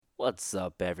What's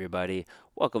up, everybody?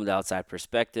 Welcome to Outside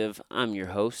Perspective. I'm your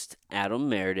host, Adam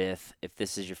Meredith. If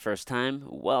this is your first time,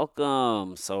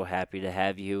 welcome. So happy to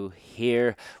have you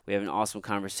here. We have an awesome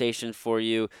conversation for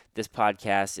you. This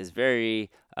podcast is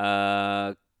very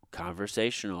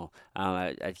conversational.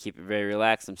 I keep it very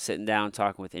relaxed. I'm sitting down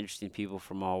talking with interesting people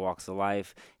from all walks of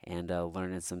life and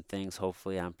learning some things.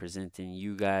 Hopefully, I'm presenting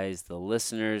you guys, the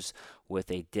listeners,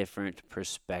 with a different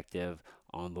perspective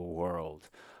on the world.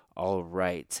 All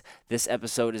right. This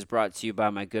episode is brought to you by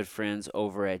my good friends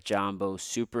over at Jumbo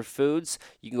Superfoods.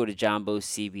 You can go to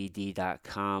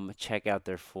jumbocbd.com, check out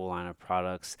their full line of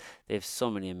products. They have so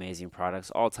many amazing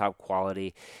products, all top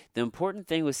quality. The important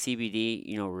thing with CBD,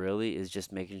 really is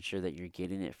just making sure that you're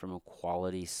getting it from a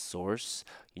quality source,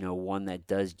 one that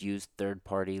does use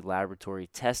third-party laboratory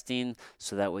testing,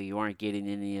 so that way you aren't getting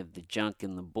any of the junk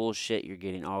and the bullshit. You're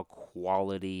getting all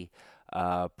quality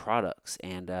products,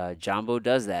 and Jumbo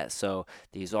does that. So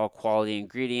these all quality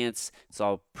ingredients. It's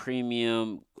all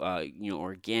premium,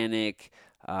 organic.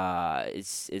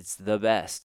 It's the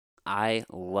best. I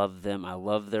love them. I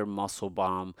love their Muscle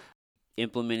Bomb.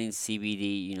 Implementing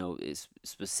CBD, is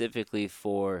specifically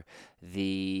for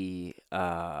the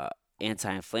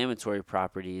anti-inflammatory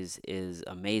properties is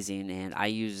amazing, and I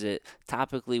use it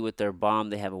topically with their balm.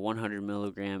 They have a 100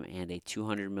 milligram and a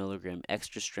 200 milligram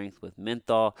extra strength with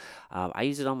menthol. I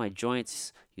use it on my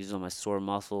joints, use it on my sore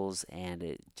muscles, and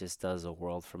it just does a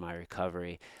world for my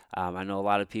recovery. I know a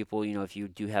lot of people, if you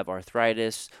do have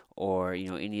arthritis or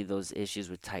any of those issues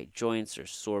with tight joints or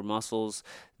sore muscles,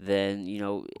 then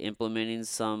implementing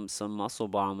some muscle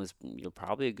balm is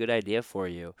probably a good idea for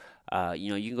you.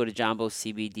 You can go to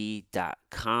jumbocbd.com.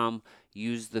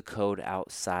 Use the code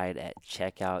outside at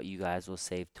checkout. You guys will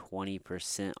save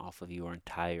 20% off of your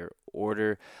entire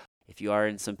order. If you are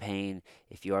in some pain,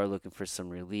 if you are looking for some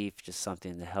relief, just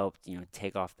something to help,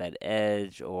 take off that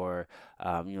edge, or,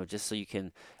 just so you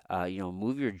can,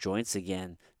 move your joints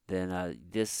again, then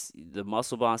the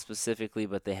Muscle Bomb specifically,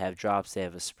 but they have drops, they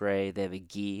have a spray, they have a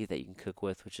ghee that you can cook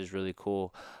with, which is really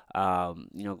cool.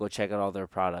 Go check out all their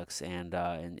products, and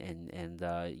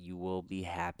you will be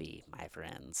happy, my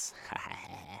friends.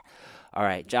 All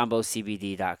right,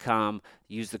 jumbocbd.com.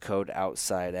 Use the code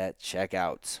outside at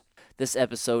checkout. This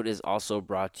episode is also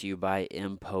brought to you by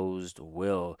Imposed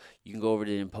Will. You can go over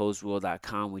to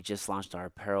imposedwill.com. We just launched our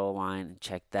apparel line, and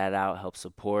check that out. Help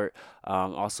support.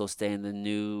 Also, stay in the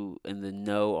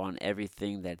know on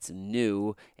everything that's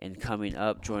new and coming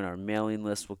up. Join our mailing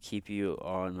list. We'll keep you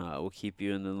on. We'll keep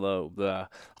you in the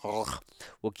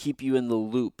We'll keep you in the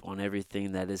loop on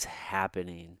everything that is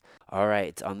happening. All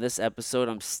right. On this episode,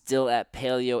 I'm still at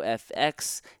Paleo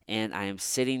FX, and I am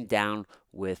sitting down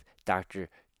with Dr.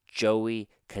 Joey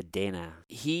Cadena.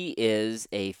 He is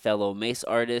a fellow mace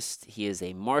artist. He is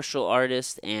a martial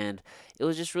artist, and it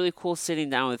was just really cool sitting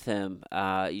down with him.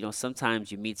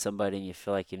 Sometimes you meet somebody and you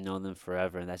feel like you've known them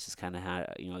forever, and that's just kind of how,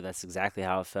 that's exactly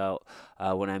how it felt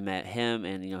when I met him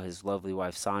and, his lovely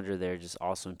wife, Sandra. They're just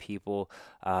awesome people.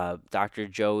 Dr.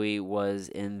 Joey was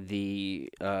in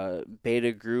the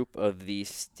beta group of the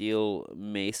Steel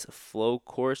Mace Flow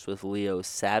course with Leo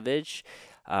Savage.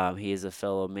 He is a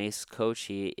fellow mace coach.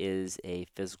 He is a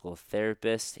physical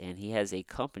therapist, and he has a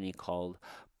company called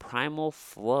Primal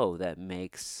Flow that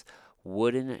makes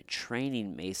wooden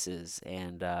training maces.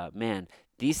 And man,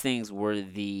 these things were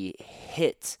the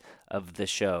hit of the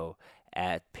show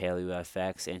at Paleo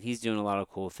FX, and he's doing a lot of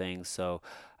cool things. So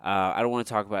I don't want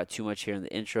to talk about too much here in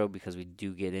the intro because we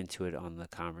do get into it on the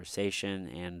conversation,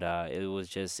 and it was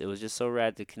just so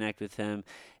rad to connect with him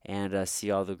and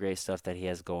see all the great stuff that he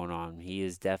has going on. He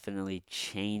is definitely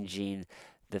changing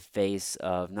the face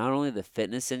of not only the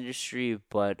fitness industry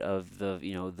but of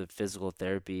the physical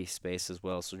therapy space as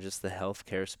well. So just the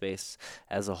healthcare space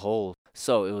as a whole.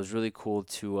 So it was really cool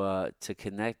to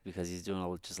connect because he's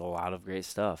doing just a lot of great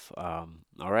stuff. All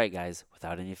right, guys.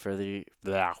 Without any further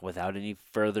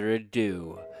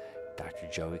ado, Dr.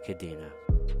 Joey Cadena.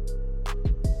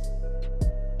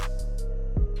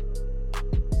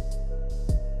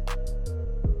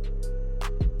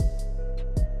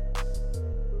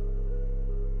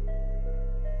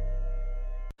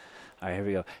 All right, here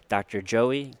we go. Dr.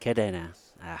 Joey Cadena.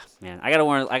 Man, I gotta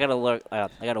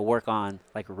work on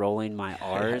like rolling my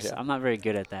R's. Yeah. I'm not very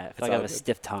good at that. I feel It's like I all have a good.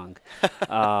 stiff tongue.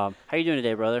 How you doing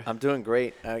today, brother? I'm doing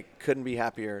great. I couldn't be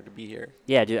happier to be here.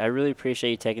 Yeah, dude, I really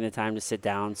appreciate you taking the time to sit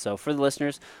down. So for the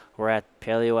listeners, We're at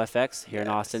Paleo FX here in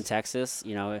Austin, Yes. Texas.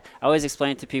 I always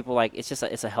explain to people like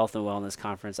it's a health and wellness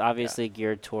conference, Yeah. obviously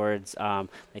geared towards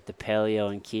like the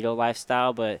paleo and keto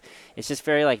lifestyle, but it's just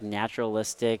very like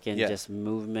naturalistic and Yeah. just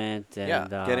movement Yeah. and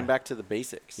Getting back to the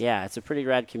basics. yeah, it's a pretty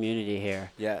rad community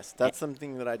here. Yes. That's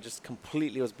something that I just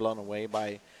completely was blown away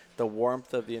by the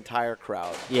warmth of the entire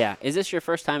crowd. Yeah, is this your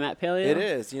first time at Paleo? It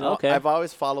is. Okay. I've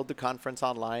always followed the conference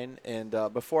online, and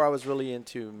before I was really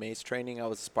into mace training, I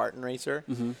was a Spartan racer,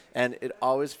 and it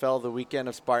always fell the weekend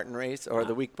of Spartan race or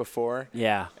the week before.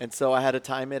 Yeah. And so I had to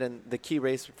time it, and the key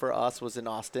race for us was in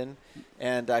Austin,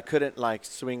 and I couldn't like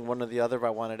swing one or the other if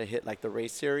I wanted to hit like the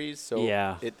race series. So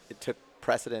Yeah. it took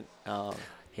precedent.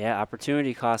 Yeah,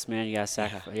 opportunity cost, man. You got to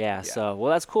sacrifice. Yeah, Yeah. so,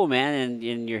 well, that's cool, man.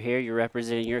 And you're here, you're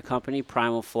representing your company,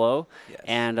 Primal Flow. Yes.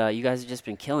 And you guys have just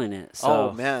been killing it. So,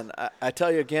 Oh man, I tell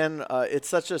you again, it's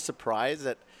such a surprise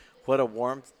that what a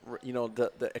warmth,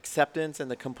 the acceptance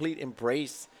and the complete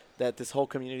embrace that this whole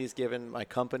community has given my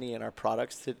company and our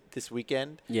products to this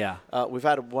weekend. yeah. We've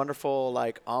had a wonderful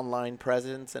like online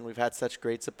presence, and we've had such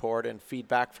great support and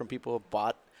feedback from people who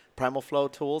bought Primal Flow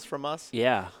tools from us.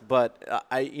 Yeah. But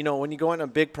when you go in a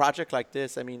big project like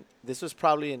this, I mean, this was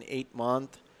probably an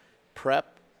 8-month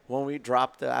prep when we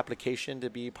dropped the application to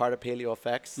be part of Paleo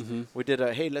FX. We did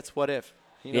hey, let's what if.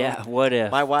 Yeah, what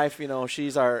if? My wife,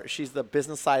 she's the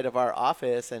business side of our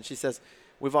office, and she says,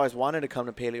 we've always wanted to come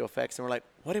to Paleo FX, and we're like,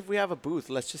 what if we have a booth?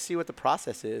 Let's just see what the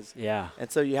process is. Yeah.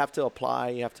 And so you have to apply,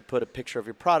 you have to put a picture of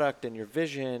your product and your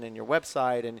vision and your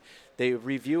website, and they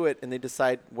review it and they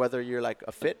decide whether you're like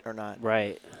a fit or not.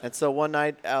 Right. And so one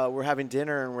night we're having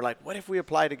dinner and we're like, what if we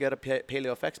apply to get a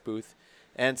Paleo FX booth?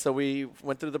 And so we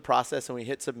went through the process and we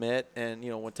hit submit and,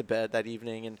 went to bed that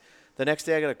evening. And the next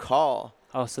day I got a call.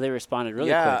 Oh, so they responded really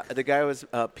Yeah, quick. the guy was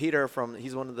Peter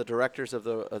he's one of the directors of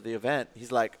the event.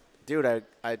 He's like, dude,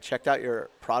 I checked out your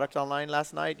product online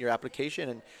last night, your application,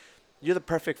 and you're the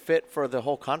perfect fit for the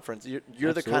whole conference.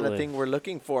 You're the kind of Absolutely. thing we're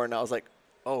looking for. And I was like,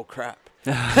 oh, crap.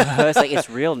 It's like it's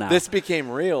real now. This became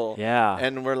real. Yeah.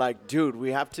 And we're like, dude,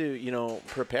 we have to,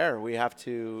 prepare. We have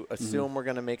to assume we're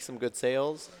going to make some good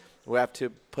sales. We have to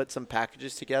put some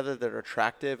packages together that are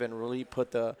attractive and really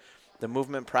put the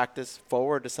movement practice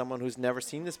forward to someone who's never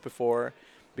seen this before,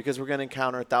 because we're going to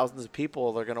encounter thousands of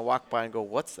people. They're going to walk by and go,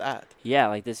 what's that? Yeah,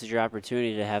 like this is your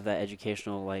opportunity to have that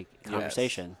educational like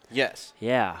conversation. Yes.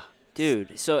 Yeah,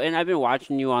 dude. So, and I've been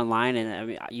watching you online, and I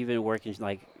mean, you've been working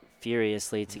like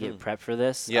furiously to get prepped for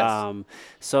this. Yes.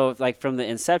 So like from the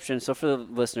inception, so for the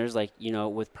listeners, like,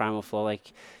 with Primal Flow,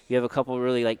 like you have a couple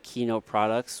really like keynote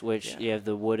products, which you have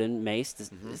the wooden mace.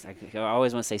 It's like, I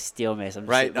always want to say steel mace. I'm just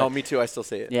Right. saying, Oh, me too. I still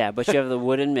say it. yeah, but you have the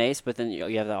wooden mace, but then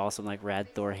you have the awesome like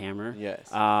rad Thor hammer. Yes.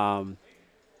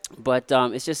 But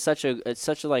it's just such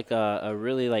a like a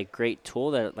really like great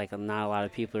tool that like not a lot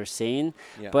of people are seeing.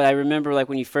 Yeah. But I remember like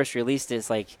when you first released it, it's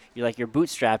like you're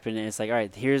bootstrapping and it's like, all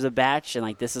right, here's a batch and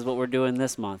like this is what we're doing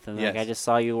this month. And like Yes. I just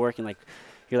saw you working like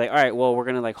you're like, all right, well we're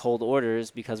gonna like hold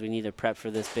orders because we need to prep for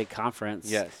this big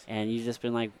conference. Yes. And you've just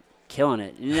been like killing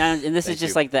it. And this is Thank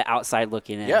just you. like the outside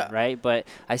looking in, Yeah. right? But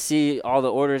I see all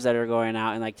the orders that are going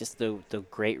out and like just the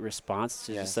great response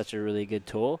to Yes. just such a really good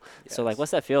tool. So like Yes.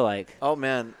 what's that feel like? Oh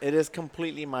man, it is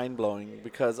completely mind-blowing,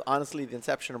 because honestly, the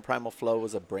inception of Primal Flow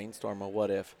was a brainstorm of what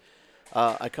if.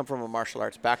 I come from a martial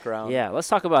arts background. Yeah, let's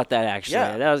talk about that actually.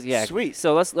 Yeah, That was sweet.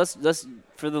 So let's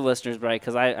for the listeners, right?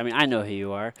 Because I mean I know who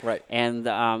you are. Right. And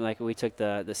like we took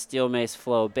the Steel Mace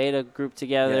Flow beta group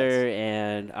together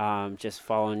and just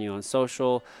following you on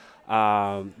social.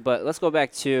 But let's go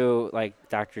back to like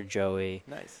Dr. Joey.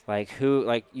 Nice. Like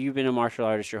you've been a martial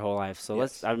artist your whole life. So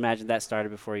Yes. I imagine that started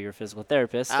before you were a physical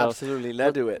therapist. So Absolutely.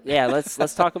 Let's do it. yeah, let's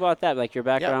talk about that, like your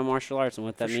background Yeah. in martial arts and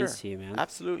what that For means sure. to you, man.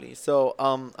 Absolutely. So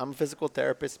I'm a physical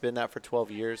therapist, been that for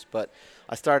 12 years, but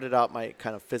I started out my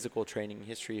kind of physical training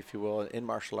history, if you will, in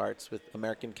martial arts with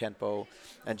American Kenpo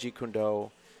and Jeet Kune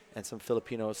Do and some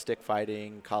Filipino stick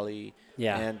fighting, Kali.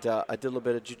 Yeah. And I did a little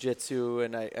bit of jiu-jitsu,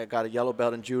 and I got a yellow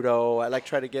belt in judo. I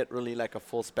try to get really like a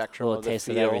full spectrum Little of the taste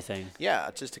of field. everything. Yeah,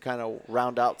 just to kind of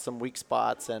round out some weak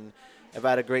spots. And I've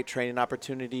had a great training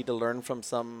opportunity to learn from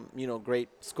some, great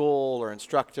school or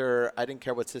instructor. I didn't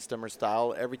care what system or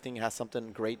style. Everything has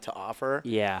something great to offer.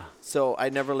 Yeah. So I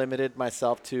never limited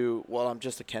myself to, well, I'm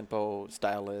just a Kenpo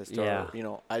stylist, Yeah.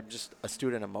 or, I'm just a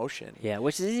student of motion. Yeah,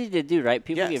 which is easy to do, right?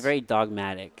 People get Yes. very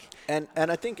dogmatic. And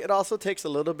I think it also takes a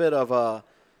little bit of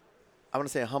I want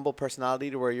to say a humble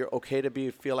personality to where you're okay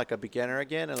to feel like a beginner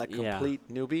again and like Yeah. complete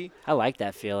newbie. I like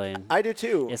that feeling. I do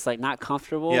too. It's like not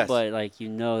comfortable, Yes. but like you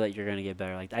know that you're gonna get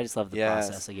better. Like I just love the Yes.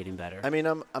 process of getting better. I mean,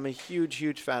 I'm a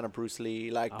huge fan of Bruce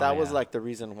Lee. Like Oh, that was yeah. like the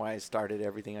reason why I started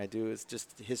everything I do. Is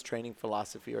just his training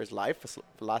philosophy or his life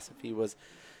philosophy was,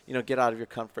 get out of your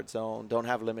comfort zone. Don't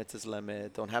have limits as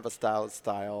limit. Don't have a style as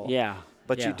style. Yeah.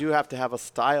 But yeah. you do have to have a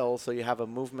style, so you have a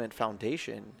movement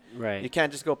foundation. Right. You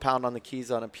can't just go pound on the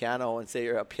keys on a piano and say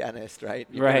you're a pianist, right?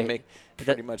 You're Right. gonna make That-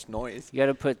 pretty much noise. You got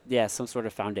to put some sort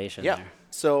of foundation Yeah. there.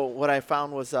 So what I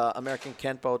found was American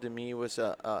Kenpo to me was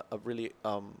a really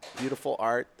beautiful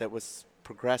art that was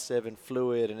progressive and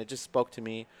fluid, and it just spoke to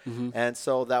me. Mm-hmm. And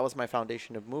so that was my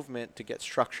foundation of movement to get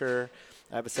structure.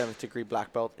 I have a 7th degree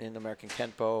black belt in American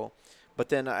Kenpo. But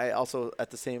then I also,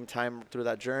 at the same time through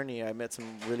that journey, I met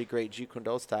some really great Jeet Kune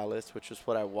Do stylists, which was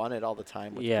what I wanted all the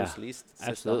time with Yeah, Bruce Lee's system.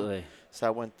 Absolutely. So I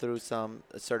went through some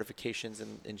certifications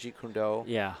in Jeet Kune Do.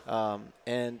 Yeah.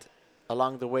 And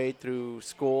along the way through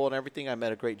school and everything, I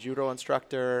met a great judo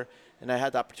instructor, and I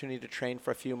had the opportunity to train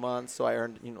for a few months. So I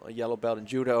earned, a yellow belt in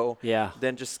judo. Yeah.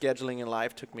 Then just scheduling in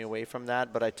life took me away from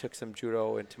that, but I took some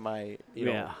judo into my,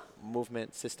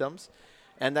 movement systems.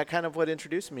 And that kind of what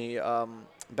introduced me.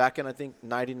 Back in, I think,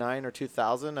 99 or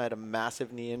 2000, I had a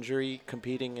massive knee injury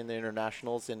competing in the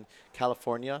internationals in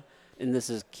California. And this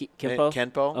is Kenpo?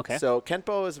 Kenpo. Okay. So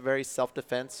Kenpo is a very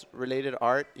self-defense related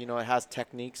art. It has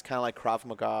techniques kind of like Krav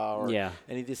Maga or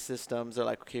any of these systems are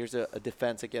like, okay, here's a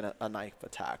defense against a knife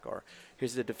attack, or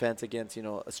here's a defense against,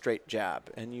 a straight jab.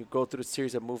 And you go through a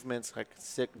series of movements like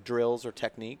drills or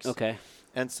techniques. Okay.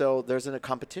 And so there's a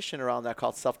competition around that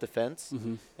called self-defense.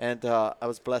 Mm-hmm. And I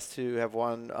was blessed to have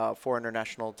won 4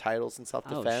 international titles in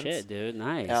self-defense. Oh, shit, dude.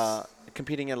 Nice.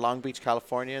 Competing in Long Beach,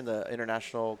 California in the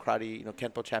International Karate,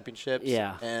 Kenpo Championships.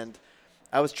 Yeah. And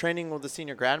I was training with the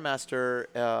senior grandmaster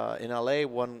in LA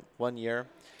one year,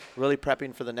 really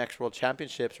prepping for the next World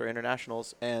Championships or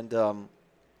internationals. And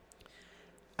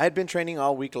I had been training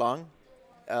all week long.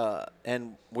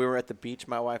 And we were at the beach.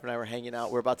 My wife and I were hanging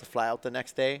out. We're about to fly out the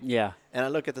next day. Yeah. And I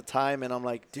look at the time, and I'm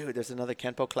like, dude, there's another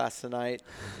Kenpo class tonight.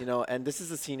 And this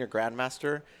is a senior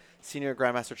grandmaster. Senior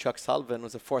grandmaster Chuck Sullivan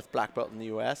was a 4th black belt in the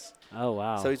U.S. Oh,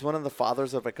 wow. So he's one of the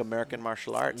fathers of, American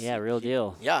martial arts. Yeah, real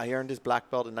deal. Yeah, he earned his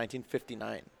black belt in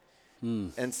 1959.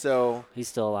 Mm. And so He's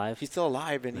still alive? he's still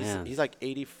alive, and he's like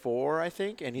 84, I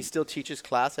think, and he still teaches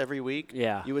class every week.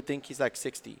 Yeah. You would think he's like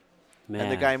 60. Man.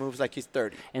 And the guy moves like he's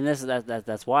 30. And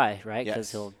that's why, right? Because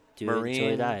Yes. he'll do it until he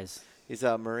Marine. dies. He's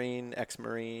a Marine,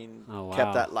 ex-Marine, Oh, wow.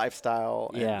 kept that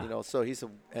lifestyle. Yeah. And, so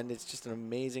and it's just an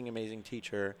amazing, amazing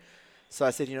teacher. So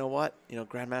I said, you know what?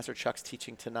 Grandmaster Chuck's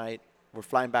teaching tonight. We're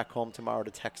flying back home tomorrow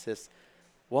to Texas.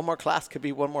 One more class could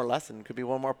be one more lesson, could be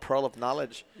one more pearl of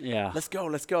knowledge. Yeah. Let's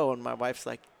go. And my wife's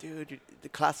like, dude, the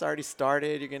class already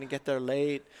started. You're going to get there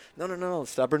late. No.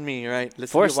 Stubborn me, right?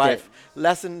 Listen Forced to your wife. it.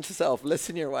 Lesson to self.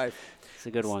 Listen to your wife. It's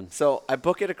a good one. So I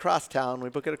book it across town. We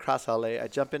book it across LA. I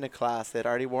jump into class. They'd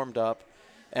already warmed up.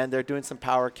 And they're doing some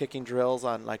power kicking drills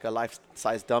on like a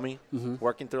life-size dummy,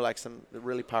 working through like some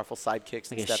really powerful side kicks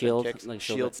Like and a step-in shield, kicks, like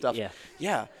shield stuff. Yeah.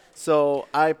 Yeah. So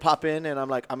I pop in and I'm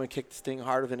like, I'm going to kick this thing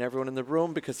harder than everyone in the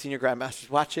room because senior grandmaster's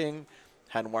watching.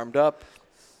 Hadn't warmed up.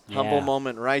 Humble Yeah.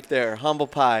 moment right there. Humble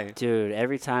pie. Dude,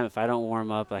 every time if I don't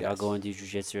warm up, like I'll Yes. go and do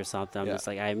jujitsu or something, I'm Yeah. just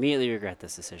like, I immediately regret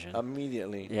this decision.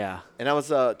 Immediately. Yeah. And I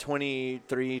was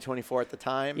 23, 24 at the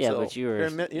time. Yeah, so but you were you're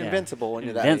yeah. invincible when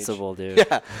you're that age. Invincible, dude.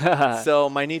 Yeah. So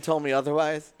my knee told me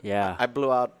otherwise. Yeah. I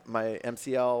blew out my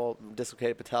MCL,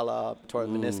 dislocated patella, tore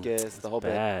the meniscus, the whole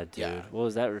Bad, bit. dude. Yeah. What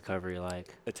was that recovery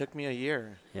like? It took me a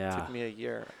year. Yeah. It took me a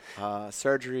year.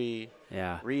 Surgery,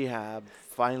 Yeah. rehab,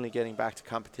 finally getting back to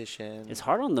competition. It's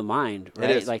hard on the mind, It right?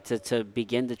 is. Like to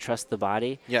begin to trust the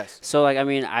body. Yes. So, like, I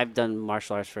mean, I've done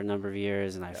martial arts for a number of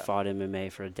years, and I fought MMA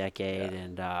for a decade,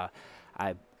 and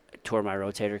I tore my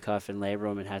rotator cuff in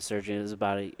labrum and had surgery. It was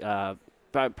about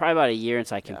probably about a year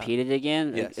until I competed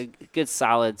again. Yes. A good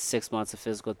solid 6 months of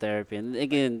physical therapy, and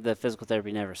again, the physical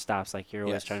therapy never stops. Like you're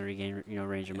always Yes. trying to regain,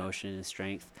 range of motion and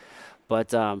strength. But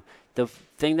the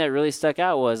thing that really stuck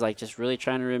out was like just really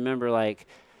trying to remember like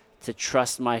to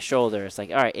trust my shoulder. It's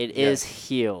like, all right, it is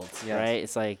healed, Yes. right?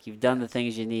 It's like you've done the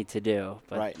things you need to do,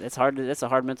 but Right. it's hard. That's a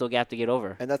hard mental gap to get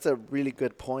over. And that's a really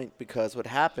good point because what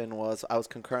happened was I was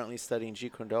concurrently studying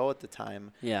Jeet Kune Do at the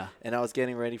time. Yeah. And I was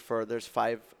getting ready for,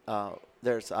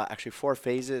 there's actually 4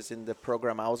 phases in the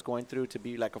program I was going through to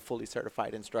be like a fully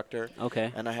certified instructor.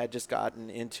 Okay. And I had just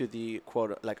gotten into the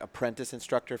quote, like apprentice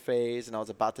instructor phase, and I was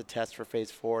about to test for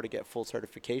phase 4 to get full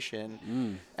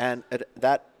certification. And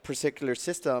that particular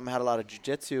system had a lot of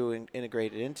jiu-jitsu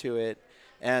integrated into it.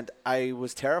 And I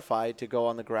was terrified to go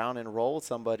on the ground and roll with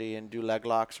somebody and do leg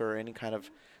locks or any kind of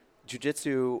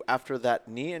jiu-jitsu after that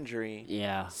knee injury.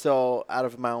 Yeah. So out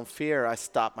of my own fear, I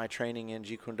stopped my training in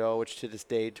Jeet Kune Do, which to this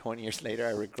day, 20 years later,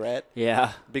 I regret.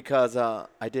 Yeah. Because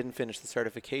I didn't finish the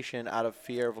certification out of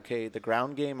fear of, okay, the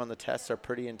ground game on the tests are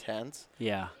pretty intense.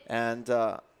 Yeah. And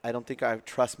I don't think I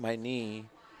trust my knee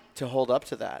to hold up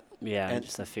to that. Yeah, and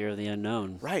just the fear of the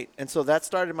unknown. Right. And so that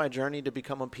started my journey to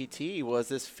become a PT, was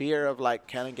this fear of, like,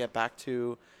 can I get back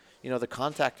to, the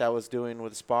contact I was doing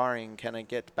with sparring? Can I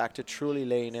get back to truly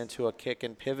laying into a kick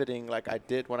and pivoting like I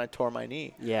did when I tore my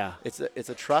knee? Yeah. It's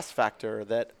a trust factor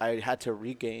that I had to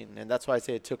regain. And that's why I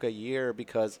say it took a year,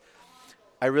 because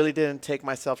I really didn't take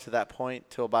myself to that point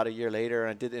till about a year later.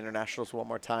 And I did the internationals one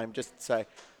more time just so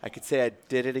I could say I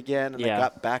did it again. And I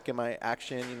got back in my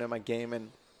action, my game.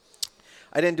 And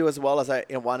I didn't do as well as I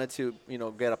wanted to,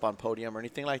 get up on podium or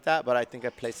anything like that. But I think I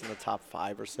placed in the top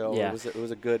 5 or so. Yeah. It was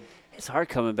a good. It's hard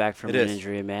coming back from an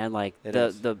injury, man. Like It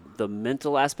the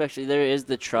mental aspect, there is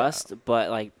the trust, but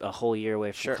like a whole year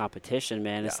away from Sure. competition,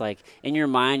 man. Yeah. It's like in your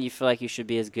mind, you feel like you should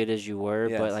be as good as you were,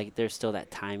 Yes. but like there's still that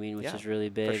timing, which Yeah, is really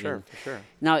big. For sure, And for sure.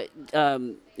 now,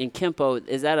 in Kempo,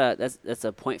 is that that's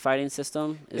a point fighting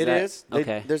system? It is.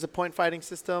 Okay. There's a point fighting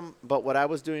system, but what I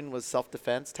was doing was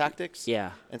self-defense tactics.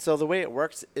 Yeah. And so the way it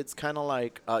works, it's kind of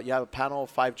like you have a panel of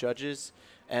 5 judges,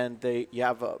 and you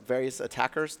have various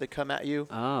attackers that come at you.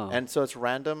 Oh. And so it's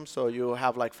random. So you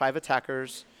have like 5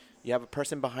 attackers. You have a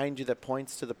person behind you that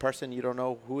points to the person. You don't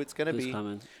know who it's going to Who's be.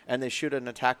 coming? And they shoot an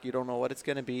attack. You don't know what it's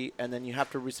going to be. And then you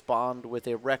have to respond with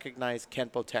a recognized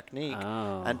Kenpo technique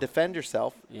and defend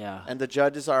yourself. Yeah. And the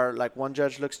judges are like, one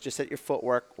judge looks just at your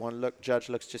footwork. Judge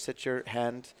looks just at your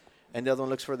hand. And the other one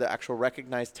looks for the actual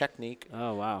recognized technique.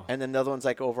 Oh, wow. And then the other one's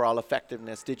like overall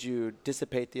effectiveness. Did you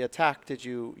dissipate the attack?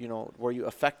 Were you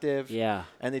effective? Yeah.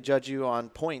 And they judge you on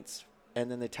points. And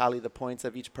then they tally the points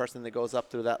of each person that goes up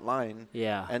through that line.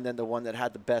 Yeah. And then the one that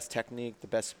had the best technique, the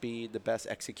best speed, the best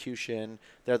execution,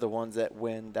 they're the ones that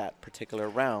win that particular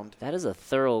round. That is a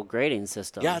thorough grading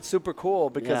system. Yeah, it's super cool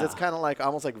because Yeah. it's kind of like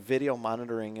almost like video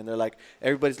monitoring. And they're like,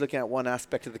 everybody's looking at one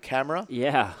aspect of the camera.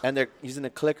 Yeah. And they're using a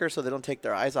clicker so they don't take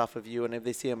their eyes off of you. And if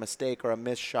they see a mistake or a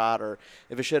missed shot, or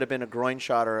if it should have been a groin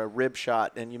shot or a rib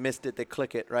shot and you missed it, they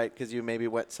click it, right? Because you maybe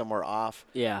went somewhere off.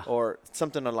 Yeah. Or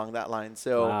something along that line.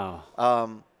 So, Wow.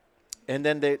 and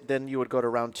then you would go to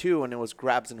round 2 and it was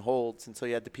grabs and holds. And so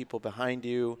you had the people behind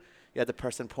you. You had the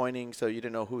person pointing, so you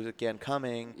didn't know who was again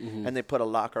coming. Mm-hmm. And they put a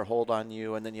lock or hold on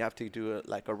you. And then you have to do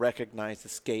a recognized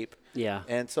escape. Yeah.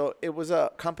 And so it was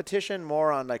a competition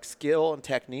more on like skill and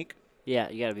technique. Yeah,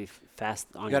 you got to be fast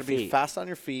on You your got to feet. be fast on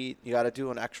your feet. You got to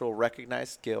do an actual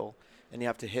recognized skill, and you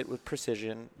have to hit with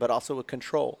precision, but also with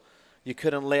control. You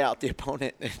couldn't lay out the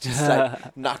opponent and just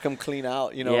like knock them clean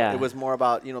out. Yeah. It was more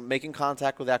about making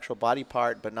contact with the actual body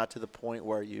part, but not to the point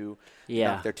where you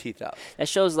knock their teeth out. That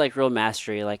shows like real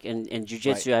mastery. Like in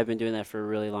jiu-jitsu, Right. I've been doing that for a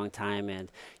really long time,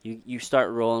 and you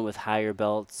start rolling with higher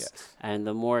belts, Yes. and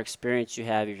the more experience you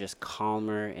have, you're just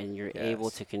calmer, and you're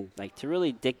able Yes. to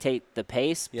really dictate the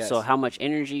pace. Yes. So how much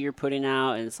energy you're putting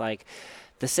out, and it's like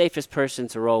the safest person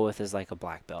to roll with is like a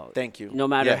black belt. Thank you. No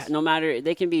matter Yes.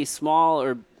 they can be small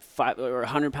or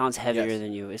 100 pounds heavier Yes.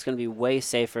 than you. It's going to be way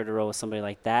safer to roll with somebody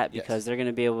like that because Yes. they're going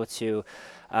to be able to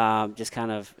just kind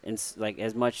of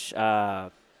as much. They're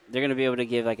going to be able to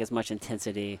give like as much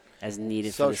intensity as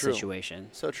needed So for the true. situation.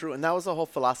 So true. And that was the whole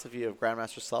philosophy of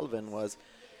Grandmaster Sullivan was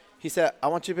he said, I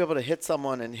want you to be able to hit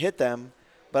someone and hit them,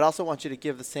 but I also want you to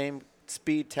give the same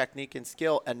speed, technique, and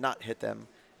skill and not hit them.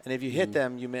 And if you hit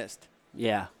them, you missed.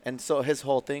 Yeah. And so his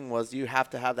whole thing was you have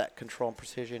to have that control and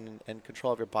precision and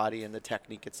control of your body and the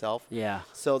technique itself. Yeah.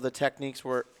 So the techniques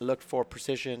were looked for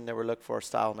precision, they were looked for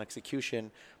style and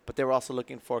execution, but they were also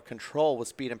looking for control with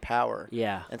speed and power.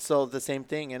 Yeah. And so the same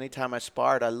thing, anytime I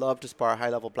sparred, I love to spar a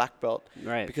high-level black belt.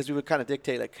 Right. Because we would kind of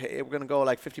dictate, like, hey, we're going to go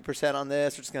like 50% on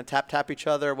this. We're just going to tap each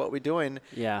other. What we doing?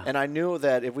 Yeah. And I knew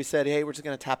that if we said, hey, we're just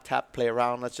going to tap, play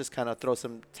around, let's just kind of throw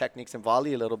some techniques and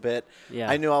volley a little bit. Yeah.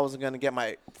 I knew I wasn't going to get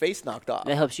my face knocked off.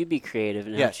 That helps you be creative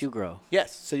and Yes. helps you grow.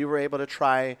 Yes. So you were able to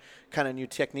try kind of new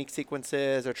technique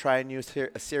sequences or try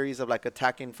a series of like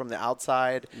attacking from the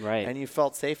outside. Right. And you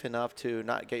felt safe enough to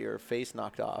not get your face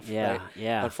knocked off. Yeah, Right?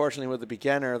 yeah. Unfortunately, with the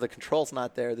beginner, the control's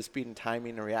not there, the speed and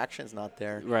timing and reaction's not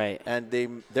there. Right. And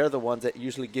they're the ones that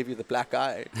usually give you the black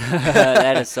eye.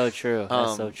 That is so true.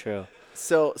 That's so true.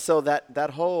 So that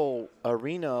whole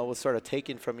arena was sort of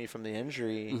taken from me from the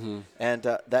injury, and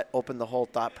that opened the whole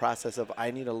thought process of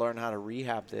I need to learn how to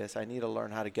rehab this. I need to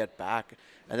learn how to get back.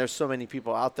 And there's so many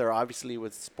people out there, obviously,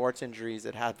 with sports injuries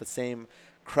that have the same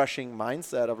crushing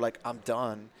mindset of like, I'm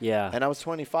done. Yeah. And I was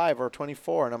 25 or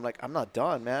 24, and I'm like, I'm not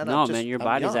done, man. No, I'm man, your I'm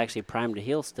body's young. actually primed to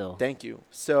heal still. Thank you.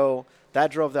 So that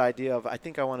drove the idea of I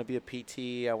think I want to be a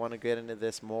PT. I want to get into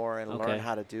this more and Okay. learn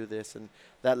how to do this, and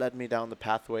that led me down the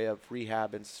pathway of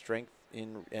rehab and strength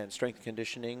strength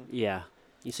conditioning. Yeah.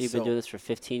 You see, you've been So, doing this for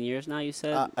 15 years now, you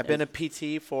said? I've been a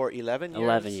PT for 11 years.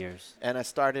 11 years. And I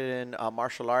started in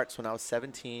martial arts when I was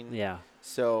 17. Yeah.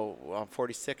 So I'm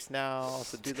 46 now.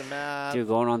 So do the math. Dude,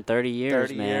 going on 30 years,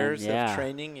 30 man. years Yeah. of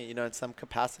training, in some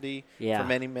capacity. Yeah. For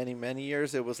many, many, many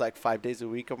years, it was like 5 days a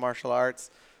week of martial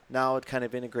arts. Now it kind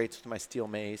of integrates with my steel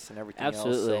mace and everything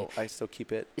Absolutely. else. So I still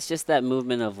keep it. It's just that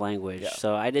movement of language. Yeah.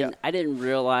 So I didn't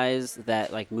realize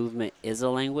that like movement is a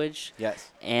language.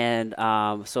 Yes. And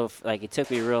so like it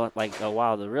took me a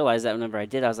while to realize that. Whenever I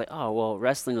did, I was like, oh well,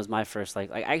 wrestling was my first I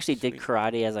actually did Sweet.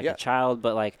 karate as Yeah. a child,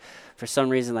 but like for some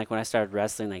reason like when I started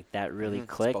wrestling, like that really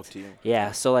clicked. Spoke to you.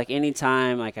 Yeah. So like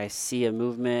anytime like I see a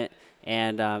movement.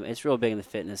 And it's real big in the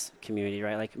fitness community,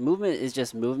 right? Like movement is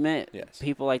just movement. Yes.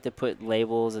 People like to put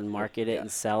labels and market it Yeah.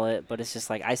 and sell it, but it's just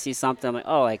like I see something, I'm like,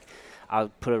 oh, like I'll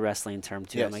put a wrestling term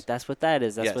to it. I'm Yes. like, that's what that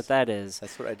is. That's Yes. what that is.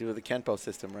 That's what I do with the Kenpo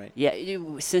system, right? Yeah,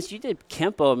 since you did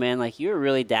Kempo, man, like you were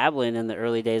really dabbling in the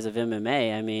early days of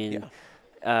MMA. I mean,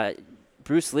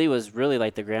 Bruce Lee was really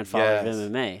like the grandfather Yes.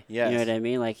 of MMA. Yes. You know what I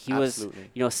mean? Like he Absolutely.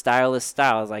 was, stylist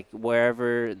styles, like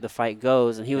wherever the fight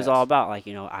goes, and he was Yes. all about like,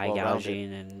 eye Well-rounded.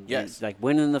 gouging and Yes. like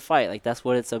winning the fight. Like that's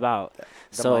what it's about.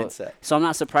 The mindset. So I'm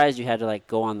not surprised you had to like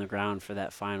go on the ground for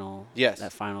that final. Yes.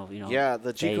 That final, Yeah,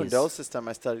 the Jeet Kune phase. Do system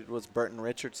I studied was Burton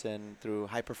Richardson through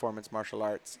High Performance Martial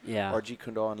Arts, Yeah. or Jeet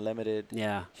Kune Do Unlimited.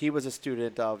 Yeah. He was a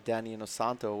student of Danny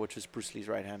Inosanto, which was Bruce Lee's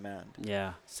right-hand man.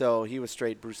 Yeah. So he was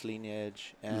straight Bruce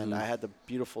lineage, and Mhm. I had the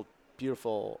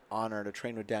beautiful honor to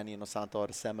train with Danny Inosanto at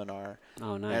a seminar.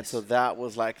 Oh, nice. And so that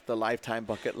was like the lifetime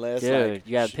bucket list. Dude, like,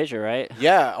 you got a picture, right?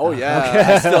 Yeah. Oh,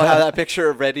 yeah. I still have that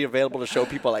picture ready, available to show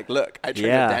people. Like, look, I trained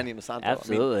Yeah, with Danny Inosanto.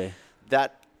 Absolutely. I mean,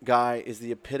 that guy is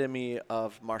the epitome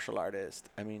of martial artist.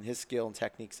 I mean, his skill and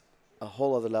techniques a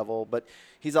whole other level. But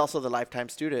he's also the lifetime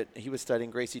student. He was studying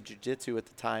Gracie Jiu-Jitsu at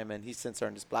the time, and he's since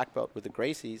earned his black belt with the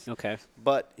Gracies. Okay.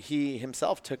 But he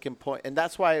himself took him point, and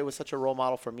that's why it was such a role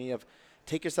model for me of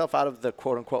take yourself out of the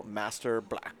quote-unquote master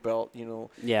black belt,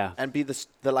 Yeah. and be the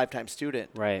lifetime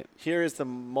student. Right. Here is the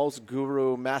most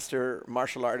guru master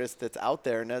martial artist that's out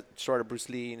there, and that's short of Bruce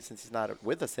Lee since he's not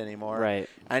with us anymore. Right.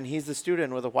 And he's the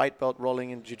student with a white belt rolling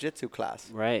in jiu-jitsu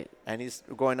class. Right. And he's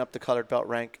going up the colored belt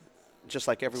rank just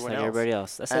like everyone Just like else. everybody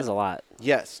else. That says And- a lot.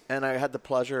 Yes, and I had the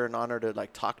pleasure and honor to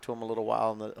talk to him a little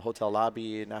while in the hotel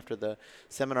lobby and after the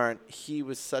seminar. And he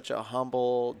was such a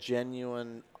humble,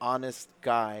 genuine, honest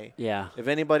guy. Yeah. If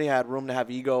anybody had room to have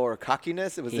ego or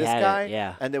cockiness, it was He this had it, guy.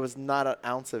 yeah. And there was not an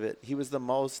ounce of it. He was the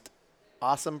most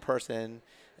awesome person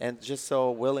and just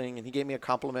so willing. And he gave me a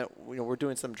compliment. We're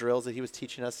doing some drills that he was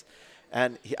teaching us,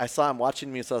 and I saw him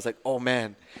watching me, so I was like, "Oh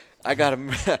man, I gotta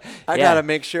gotta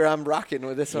make sure I'm rocking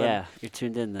with this one." Yeah. You're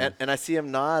tuned in then. And I see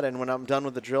him nod, and when I'm done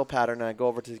with the drill pattern and I go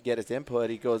over to get his input,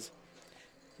 he goes,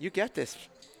 "You get this.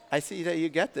 I see that you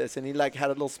get this." And he had a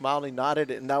little smile and he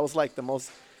nodded, and that was like the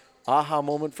most aha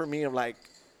moment for me. I'm like,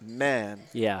 man,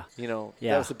 yeah. that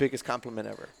Yeah. was the biggest compliment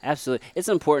ever. Absolutely. It's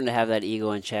important to have that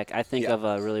ego in check. I think Yeah. of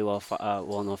a really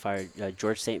well-known fighter,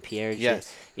 George St. Pierre.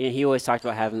 Yes. He always talked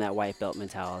about having that white belt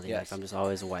mentality. Yes. Like, I'm just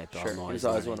always a white belt. Sure, I'm he was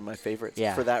always learning. one of my favorites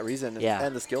Yeah. for that reason, and, Yeah.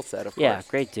 and the skill set, of Yeah, course.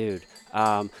 great dude.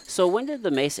 So when did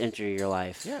the mace enter your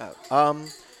life? Yeah.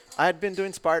 I had been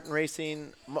doing Spartan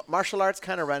racing. Martial arts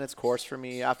kind of ran its course for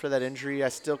me. After that injury, I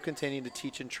still continued to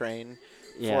teach and train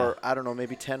for, I don't know,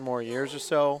 maybe 10 more years or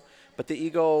so. But the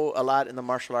ego a lot in the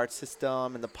martial arts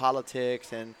system and the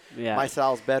politics and Yeah. my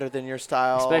style's better than your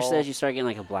style. Especially as you start getting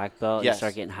like a black belt, Yes. you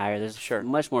start getting higher. There's Sure.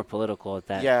 much more political at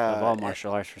that Yeah, of all and-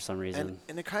 martial arts for some reason.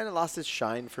 And it kind of lost its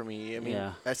shine for me. I mean,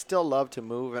 Yeah. I still love to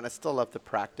move and I still love to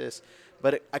practice,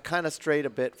 but I kind of strayed a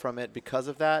bit from it because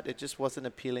of that. It just wasn't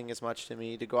appealing as much to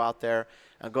me to go out there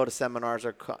and go to seminars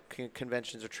or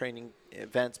conventions or training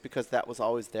events because that was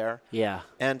always there. Yeah.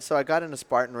 And so I got into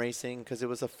Spartan racing because it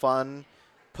was a fun,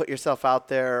 put yourself out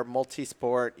there,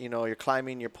 multi-sport. You're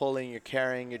climbing, you're pulling, you're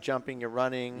carrying, you're jumping, you're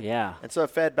running. Yeah. And so it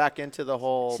fed back into the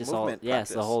whole It's just all, movement yes,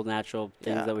 practice. the whole natural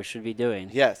things Yeah. that we should be doing.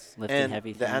 Yes. Lifting and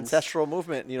heavy the things. ancestral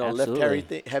movement,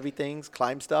 lift heavy things,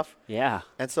 climb stuff. Yeah.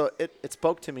 And so it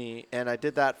spoke to me, and I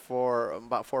did that for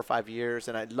about 4 or 5 years,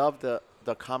 and I loved the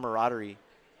camaraderie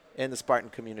in the Spartan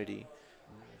community.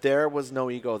 there was no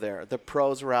ego there. The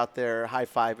pros were out there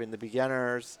high-fiving the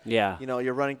beginners. Yeah. You know,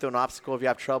 you're running through an obstacle. If you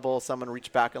have trouble, someone reaches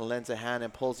back and lends a hand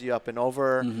and pulls you up and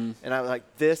over. Mm-hmm. And I was like,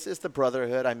 this is the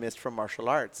brotherhood I missed from martial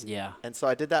arts. Yeah. And so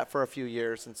I did that for a few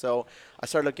years. And so I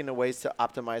started looking at ways to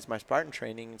optimize my Spartan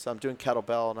training. And so I'm doing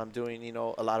kettlebell and I'm doing, you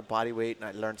know, a lot of body weight, and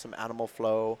I learned some animal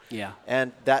flow. Yeah.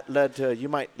 And that led to, you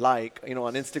might like, you know,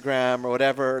 on Instagram or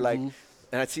whatever, like,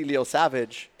 and I see Leo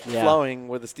Savage flowing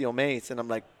with a steel mace. And I'm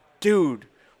like, dude,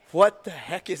 what the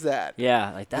heck is that?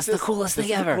 Yeah, like that's the coolest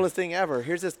thing ever. The coolest thing ever.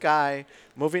 Here's this guy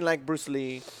moving like Bruce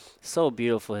Lee. So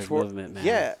beautiful, his movement, man.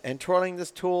 Yeah, and twirling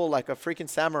this tool like a freaking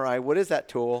samurai. What is that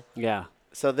tool? Yeah.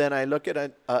 So then I look at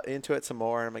into it some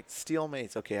more, and I'm like, steel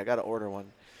mace. Okay, I got to order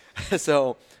one.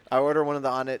 So I order one of the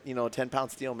Onnit, you know,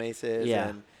 10-pound steel maces. Yeah.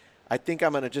 And I think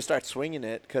I'm going to just start swinging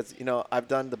it because, you know, I've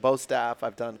done the bow staff.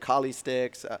 I've done Kali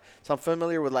sticks. So I'm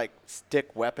familiar with, like,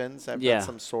 stick weapons. I've done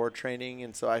some sword training.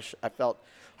 And so I felt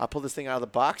I'll pull this thing out of the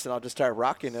box and I'll just start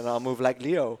rocking and I'll move like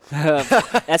Leo.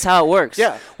 That's how it works.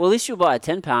 Yeah. Well, at least you bought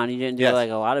a 10-pound. You didn't do it Yes.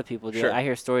 like a lot of people do. Sure. I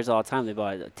hear stories all the time. They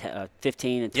bought a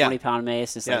 15 and 20-pound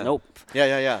mace. It's like, nope.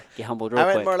 Yeah. Get humbled real I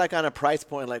went quick. more like on a price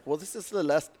point, like, well, this is the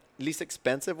least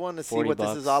expensive one to see what this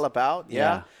 $40. is all about.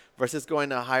 Yeah. Versus going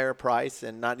to a higher price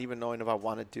and not even knowing if I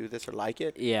want to do this or like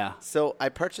it. Yeah. So I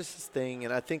purchased this thing,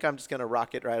 and I think I'm just going to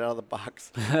rock it right out of the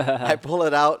box. I pull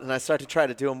it out, and I start to try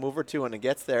to do a move or two, and it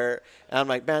gets there. And I'm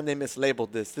like, man, they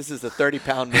mislabeled this. This is a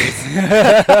 30-pound mace.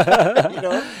 You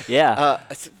know? Yeah.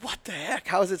 I said, what the heck?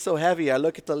 How is it so heavy? I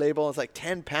look at the label, and it's like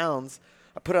 10 pounds.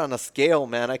 I put it on a scale,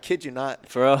 man. I kid you not.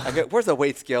 For real? I go, where's the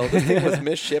weight scale? This thing was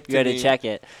misshipped You had me. to check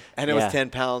it. And it was 10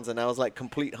 pounds, and I was like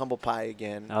complete humble pie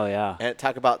again. Oh, yeah. And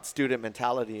talk about student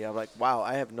mentality. I'm like, wow,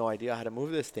 I have no idea how to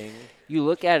move this thing. You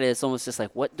look at it, it's almost just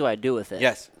like, what do I do with it?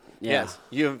 Yes. Yeah. Yes.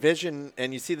 You envision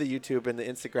and you see the YouTube and the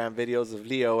Instagram videos of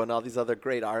Leo and all these other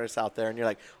great artists out there, and you're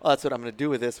like, oh, that's what I'm going to do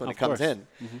with this when Of it comes course. in.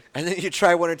 And then you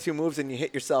try one or two moves and you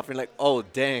hit yourself, and you're like, oh,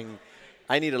 dang,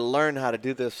 I need to learn how to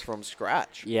do this from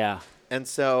scratch. Yeah. And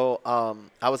so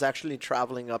I was actually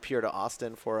traveling up here to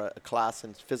Austin for a class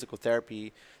in physical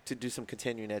therapy to do some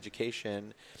continuing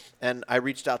education. And I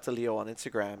reached out to Leo on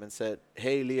Instagram and said,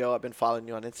 hey, Leo, I've been following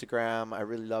you on Instagram. I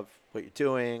really love what you're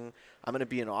doing. I'm going to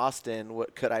be in Austin.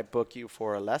 What could I book you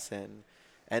for a lesson?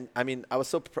 And, I mean, I was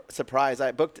so surprised.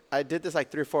 I did this like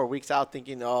 3 or 4 weeks out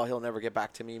thinking, oh, he'll never get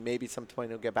back to me. Maybe some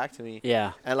point he'll get back to me.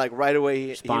 Yeah. And, like, right away he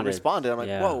responded. I'm like,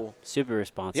 whoa. Super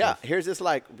responsive. Yeah, here's this,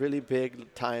 like, really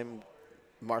big-time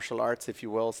martial arts, if you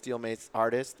will, steel mace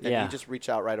artist. And he just reached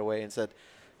out right away and said,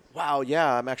 wow,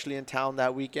 yeah, I'm actually in town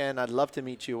that weekend. I'd love to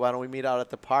meet you. Why don't we meet out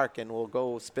at the park and we'll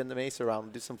go spin the mace around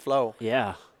and do some flow.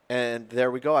 Yeah. And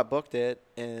there we go. I booked it.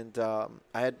 And I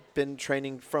had been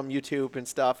training from YouTube and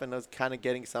stuff, and I was kind of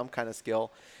getting some kind of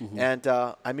skill. And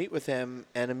I meet with him,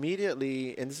 and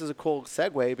immediately, and this is a cool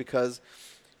segue because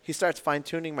he starts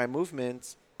fine-tuning my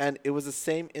movements, and it was the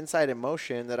same inside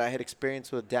emotion that I had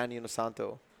experienced with Danny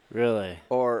Inosanto. Really?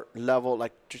 Or level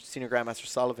like Senior Grandmaster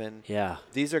Sullivan. Yeah.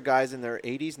 These are guys in their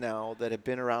 80s now that have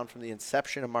been around from the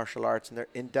inception of martial arts, and their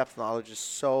in-depth knowledge is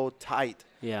so tight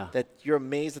that you're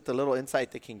amazed at the little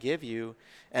insight they can give you.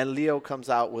 And Leo comes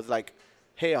out with like,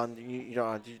 hey, on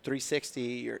on 360,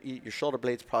 your shoulder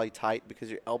blade's probably tight because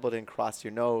your elbow didn't cross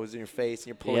your nose and your face, and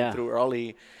you're pulling through early.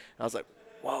 And I was like,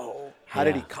 whoa, how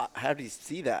did he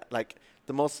see that? Like,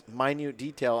 the most minute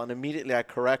detail, and immediately I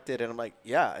corrected, and I'm like,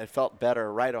 yeah, it felt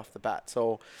better right off the bat.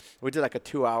 So we did like a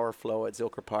 2-hour flow at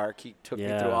Zilker Park. He took me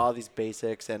through all these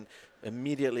basics and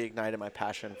immediately ignited my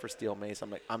passion for steel mace.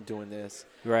 I'm like, I'm doing this.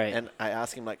 Right. And I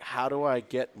asked him, like, how do I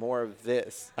get more of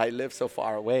this? I live so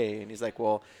far away. And he's like,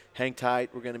 well, hang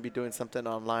tight. We're going to be doing something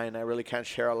online. I really can't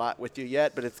share a lot with you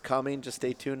yet, but it's coming. Just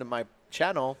stay tuned to my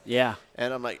channel. Yeah.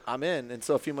 And I'm like, I'm in. And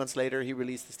so a few months later, he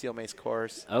released the steel mace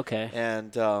course. Okay.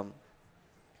 And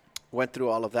went through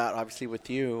all of that, obviously, with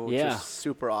you, which was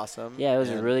super awesome. Yeah, it was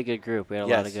a really good group. We had a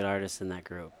lot of good artists in that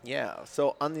group. Yeah.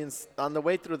 So on the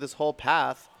way through this whole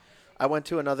path, I went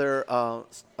to another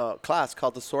class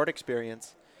called the Sword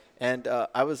Experience. And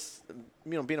I was,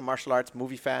 being a martial arts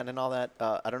movie fan and all that,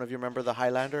 I don't know if you remember the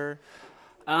Highlander.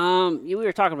 We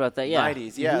were talking about that, yeah.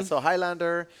 90s, yeah. So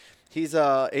Highlander, he's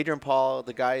Adrian Paul.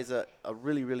 The guy is a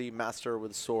really, really master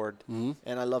with a sword.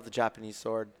 And I love the Japanese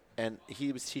sword. And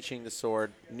he was teaching the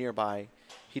sword nearby.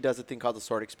 He does a thing called the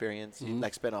Sword Experience. You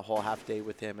like spend a whole half day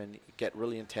with him and get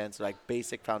really intense, like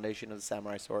basic foundation of the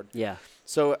samurai sword. Yeah.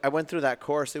 So I went through that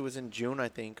course. It was in June, I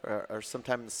think, or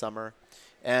sometime in the summer.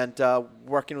 And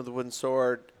working with the wooden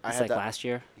sword. It's like last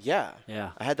year? Yeah.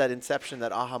 Yeah. I had that inception,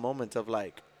 that aha moment of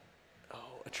like,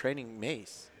 oh, a training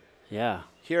mace. Yeah.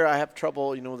 here I have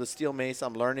trouble, the steel mace.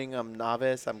 I'm learning. I'm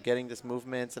novice. I'm getting this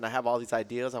movements, and I have all these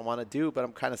ideas I want to do, but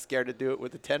I'm kind of scared to do it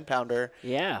with a 10-pounder.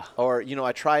 Yeah. Or,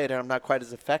 I try it, and I'm not quite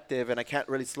as effective, and I can't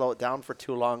really slow it down for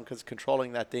too long because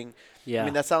controlling that thing. Yeah. I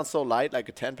mean, that sounds so light, like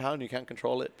a 10-pound, you can't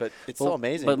control it, but it's so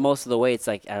amazing. But most of the weight's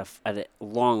like at a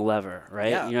long lever,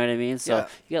 right? Yeah. You know what I mean? So Yeah.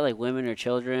 you got like women or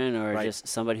children or Right. just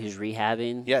somebody who's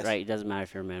rehabbing, Yes. right? It doesn't matter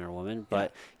if you're a man or a woman,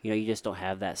 but you just don't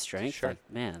have that strength. Sure.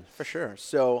 Like, man. For sure.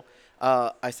 So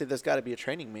I said there's got to be a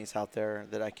training mace out there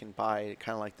that I can buy,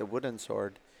 kind of like the wooden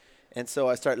sword. And so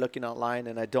I start looking online,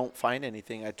 and I don't find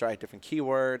anything. I try different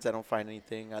keywords. I don't find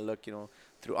anything. I look,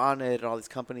 through Onnit and all these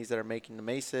companies that are making the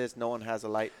maces. No one has a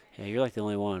light. Yeah, you're like the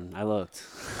only one. I looked.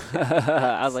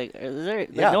 I was like, is there,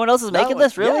 Yeah. no one else is making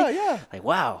this, really? Yeah, yeah. Like,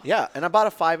 wow. Yeah, and I bought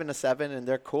a 5 and a 7, and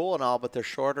they're cool and all, but they're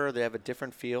shorter. They have a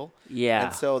different feel. Yeah.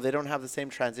 And so they don't have the same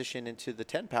transition into the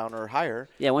 10-pound or higher.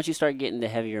 Yeah, once you start getting to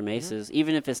heavier maces,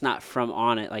 even if it's not from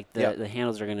on it, like Yep. the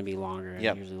handles are going to be longer and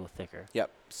Yep. usually a little thicker. Yep.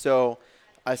 So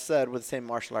I said with the same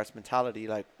martial arts mentality,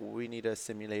 like, we need a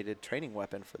simulated training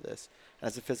weapon for this. And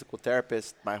as a physical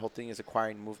therapist, my whole thing is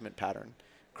acquiring movement pattern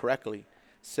correctly.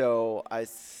 So I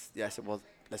said, well,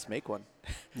 let's make one.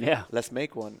 Yeah. Let's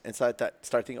make one. And so I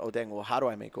started thinking, oh, dang, well, how do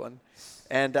I make one?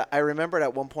 And I remembered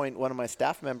at one point, one of my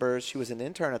staff members, she was an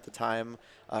intern at the time.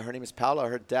 Her name is Paula.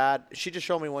 Her dad, she just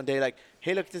showed me one day, like,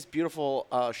 hey, look at this beautiful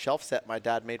shelf set my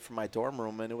dad made for my dorm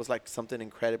room. And it was like something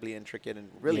incredibly intricate and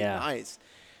really nice.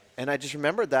 And I just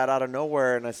remembered that out of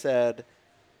nowhere. And I said,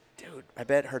 dude, I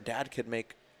bet her dad could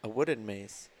make a wooden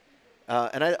mace.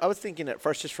 And I was thinking at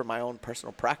first just for my own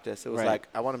personal practice. It was like,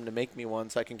 I want him to make me one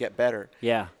so I can get better.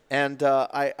 Yeah. And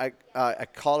I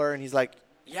call her, and he's like,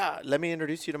 yeah, let me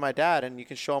introduce you to my dad, and you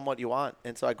can show him what you want.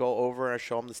 And so I go over, and I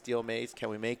show him the steel mace. Can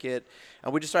we make it?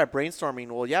 And we just started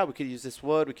brainstorming. Well, yeah, we could use this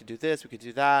wood. We could do this. We could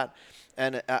do that.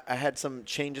 And I had some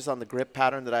changes on the grip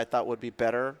pattern that I thought would be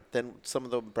better than some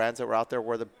of the brands that were out there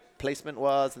where the placement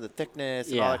was and the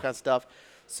thickness and all that kind of stuff.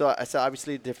 So I said,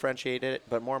 obviously, differentiate it.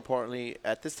 But more importantly,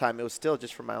 at this time, it was still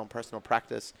just for my own personal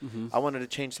practice. I wanted to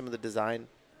change some of the design.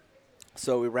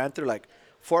 So we ran through like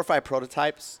 4 or 5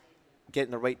 prototypes,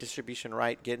 getting the weight distribution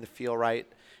right, getting the feel right.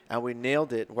 And we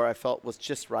nailed it where I felt was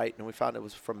just right. And we found it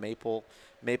was from maple.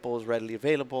 Maple was readily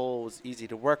available. It was easy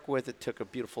to work with. It took a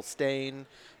beautiful stain.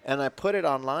 And I put it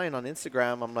online on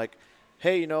Instagram. I'm like,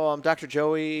 hey, I'm Dr.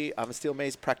 Joey. I'm a steel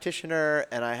mace practitioner.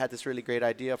 And I had this really great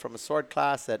idea from a sword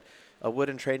class that a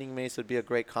wooden training mace would be a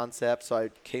great concept. So I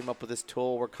came up with this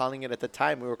tool. We're calling it, at the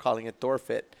time, we were calling it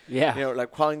ThorFit. Yeah.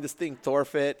 Like calling this thing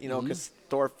ThorFit, because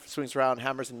Thor swings around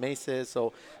hammers and maces.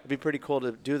 So it'd be pretty cool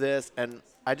to do this. And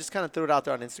I just kind of threw it out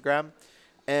there on Instagram.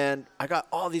 And I got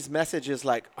all these messages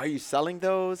like, are you selling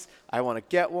those? I want to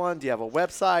get one. Do you have a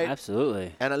website?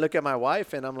 Absolutely. And I look at my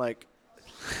wife, and I'm like,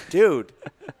 dude,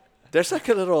 there's a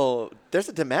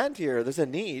demand here. There's a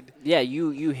need. Yeah,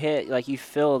 you hit, like, you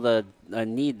fill a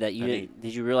need that you didn't.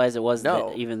 Did you realize it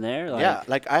wasn't even there? Like, Yeah,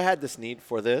 like I had this need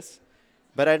for this,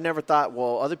 but I never thought,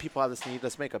 well, other people have this need.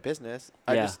 Let's make a business.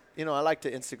 I just, I like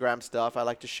to Instagram stuff. I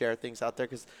like to share things out there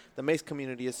because the mace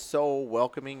community is so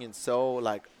welcoming and so,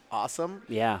 like, awesome.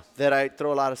 Yeah. That I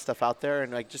throw a lot of stuff out there,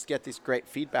 and I just get this great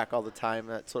feedback all the time.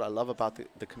 That's what I love about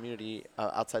the community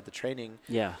outside the training.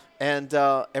 Yeah. And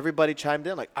everybody chimed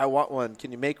in, like, I want one.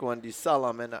 Can you make one? Do you sell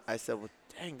them? And I said, well,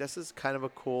 dang, this is kind of a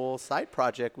cool side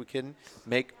project. We can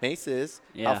make maces.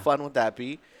 Yeah. How fun would that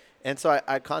be? And so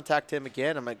I contact him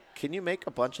again. I'm like, can you make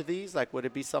a bunch of these? Like, would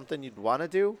it be something you'd want to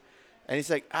do? And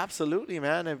he's like, absolutely,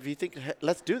 man. If you think,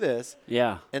 let's do this.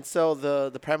 Yeah. And so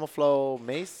the Primal Flow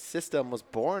mace system was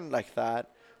born like that.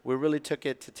 We really took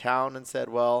it to town and said,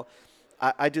 well,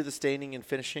 I do the staining and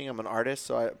finishing. I'm an artist,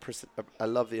 so I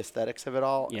love the aesthetics of it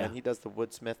all. Yeah. And he does the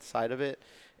woodsmith side of it.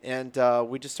 And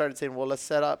we just started saying, well, let's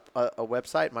set up a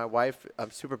website. My wife,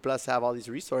 I'm super blessed to have all these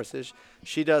resources.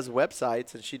 She does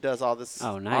websites, and she does all this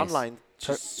online.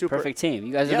 Perfect team.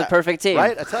 You guys are the perfect team.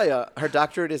 Right? I tell you, her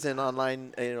doctorate is in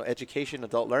online education,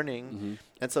 adult learning.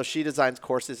 And so she designs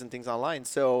courses and things online.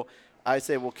 So I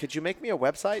say, well, could you make me a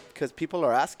website? Because people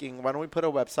are asking, why don't we put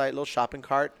a website, a little shopping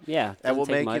cart? Yeah. And we'll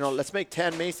make, let's make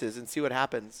 10 maces and see what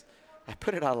happens. I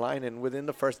put it online, and within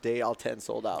the first day, all 10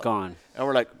 sold out. Gone. And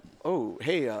we're like, oh,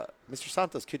 hey, Mr.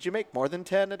 Santos, could you make more than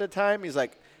 10 at a time? He's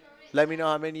like, let me know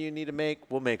how many you need to make.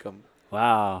 We'll make them.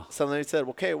 Wow. So then he said,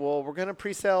 okay, well, we're going to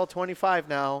pre-sale 25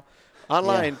 now.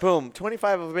 Online, boom,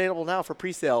 25 available now for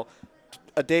pre-sale.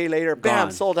 A day later,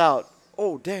 bam, sold out.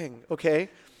 Oh, dang, okay.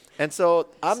 And so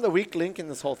I'm the weak link in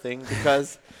this whole thing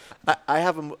because I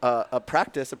have a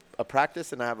practice,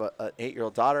 and I have an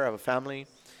 8-year-old daughter. I have a family.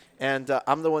 And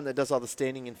I'm the one that does all the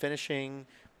staining and finishing.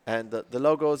 And the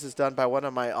logos is done by one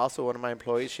of my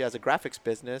employees. She has a graphics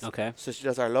business. Okay. So she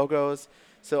does our logos.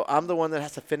 So I'm the one that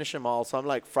has to finish them all. So I'm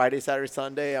like Friday, Saturday,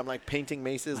 Sunday. I'm like painting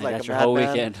maces like that's a your whole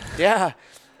madman. weekend. Yeah.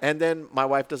 And then my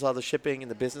wife does all the shipping and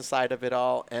the business side of it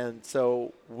all. And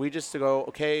so we just go,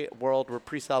 okay, world, we're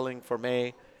pre-selling for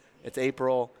May. It's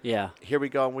April. Yeah. Here we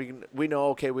go. We know,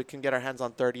 okay, we can get our hands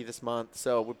on 30 this month.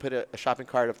 So we put a shopping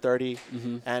cart of 30,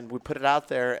 and we put it out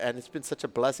there. And it's been such a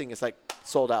blessing. It's like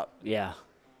sold out. Yeah.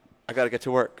 I got to get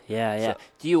to work. Yeah, yeah. So-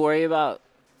 Do you worry about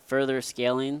further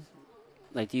scaling?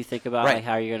 Like, do you think about Right. like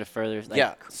how you're going to further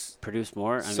Yeah. produce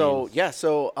more? So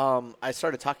I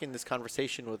started talking this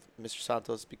conversation with Mr.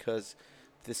 Santos because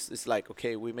this is like,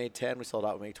 okay, we made 10, we sold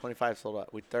out. We made 25, sold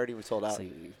out. We 30, we sold out. so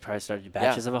you probably started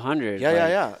batches of 100.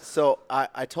 Yeah. So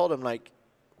I told him, like,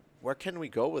 where can we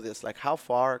go with this? Like, how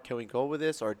far can we go with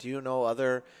this? Or do you know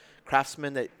other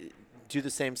craftsmen that do the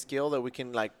same skill that we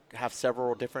can, like, have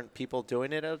several different people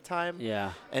doing it at a time?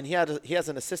 Yeah. And he has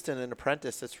an assistant, an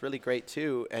apprentice that's really great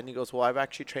too. And he goes, well, I've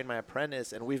actually trained my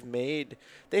apprentice, and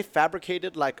they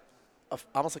fabricated like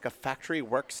almost like a factory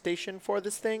workstation for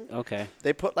this thing. Okay.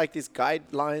 They put like these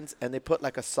guidelines, and they put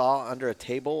like a saw under a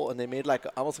table, and they made like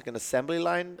almost like an assembly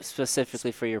line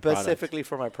Specifically for your product. specifically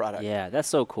for my product. Yeah, that's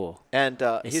so cool. And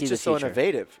see he's the just so future.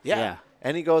 innovative. Yeah. Yeah.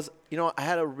 And he goes, I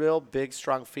had a real big,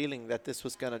 strong feeling that this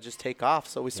was going to just take off.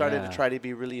 So we started Yeah. to try to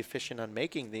be really efficient on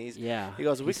making these. Yeah. He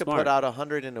goes, we He's could smart. put out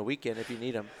 100 in a weekend if you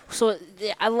need them. So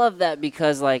I love that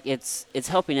because like it's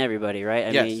helping everybody, right? I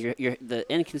Yes. mean,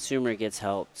 the end consumer gets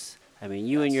helped. I mean,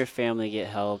 you and your family get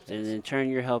helped, and in turn,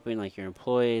 you're helping like your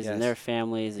employees and Yes. their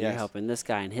families, and you're Yes. helping this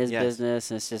guy and his Yes. business.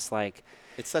 And it's just like,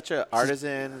 It's such a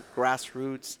artisan,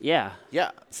 grassroots, yeah,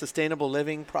 sustainable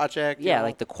living project. yeah,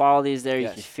 like the quality is there. Yes.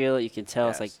 You can feel it. You can tell.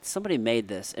 It's Yes. like somebody made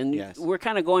this, and Yes. we're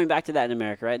kind of going back to that in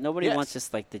America, right? Nobody Yes. wants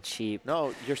just like the cheap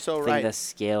No, you're so thing right. that's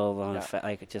scaled on Yeah.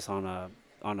 like just on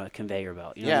a conveyor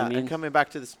belt. You know Yeah, what I mean? and coming back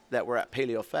to this, that we're at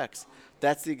Paleo Effects,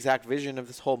 that's the exact vision of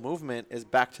this whole movement, is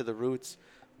back to the roots,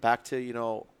 back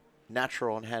to,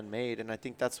 natural and handmade. And I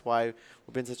think that's why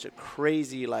we've been such a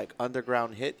crazy, like,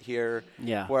 underground hit here.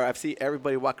 Yeah. Where I've seen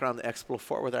everybody walk around the Expo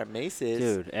Fort with our maces.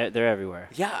 Dude, they're everywhere.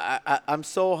 Yeah, I'm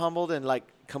so humbled and, like,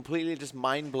 completely just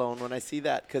mind blown when I see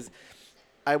that, because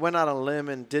I went out on a limb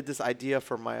and did this idea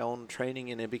for my own training,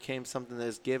 and it became something that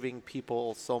is giving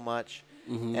people so much.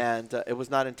 And it was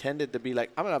not intended to be like,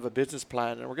 I'm going to have a business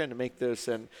plan and we're going to make this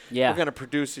and Yeah. we're going to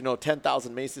produce,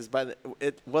 10,000 maces.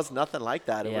 It was nothing like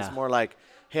that. It was Yeah. more like,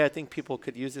 hey, I think people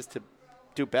could use this to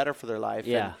do better for their life.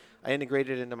 Yeah. And I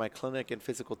integrated it into my clinic and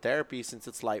physical therapy since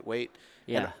it's lightweight.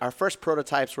 Yeah. And our first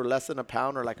prototypes were less than a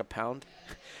pound or like a pound.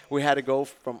 We had to go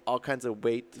from all kinds of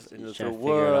weight Try through to figure it all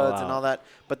woods and out. all that.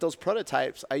 But those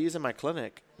prototypes I use in my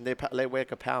clinic. And they weigh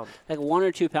like a pound. Like 1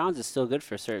 or 2 pounds is still good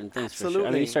for certain things. For sure. I mean,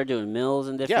 Absolutely. you start doing mills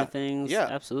and different Yeah, things. yeah.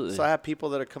 Absolutely. So I have people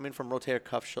that are coming from rotator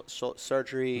cuff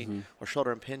surgery or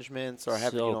shoulder impingements, or I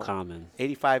have so common.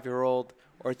 85-year-old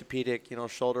orthopedic,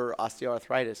 shoulder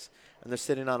osteoarthritis, and they're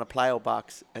sitting on a plyo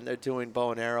box and they're doing bow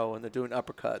and arrow and they're doing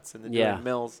uppercuts and they're Yeah. doing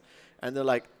mills, and they're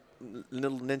like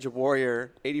little ninja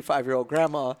warrior 85-year-old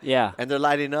grandma, Yeah. and they're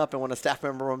lighting up, and when a staff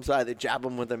member comes by, they jab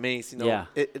them with a mace. Yeah.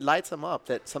 It lights them up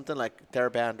that something like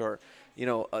TheraBand or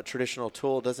a traditional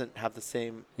tool doesn't have the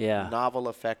same Yeah. novel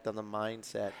effect on the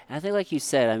mindset. And I think, like you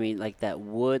said, I mean, like that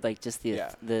wood, like just the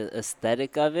Yeah. the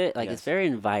aesthetic of it, like it's Yes. very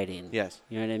inviting. Yes.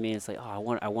 You know what I mean? It's like,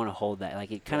 oh, I want to hold that.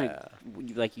 Like it kind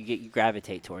of, like you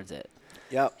gravitate towards it.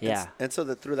 Yep. Yeah. And so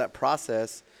through that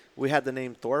process, we had the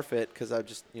name Thorfit because I'm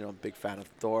just, a big fan of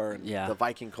Thor and Yeah. the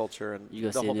Viking culture. And You go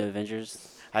the see the whole new bit.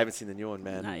 Avengers? I haven't seen the new one,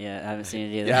 man. Not yet. I haven't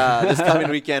seen it either. Yeah, this coming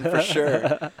weekend for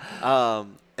sure.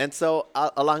 And so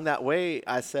along that way,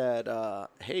 I said,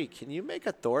 hey, can you make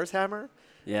a Thor's hammer?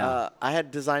 Yeah. I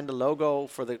had designed a logo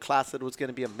for the class that was going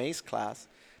to be a mace class,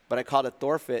 but I called it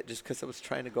Thorfit just because I was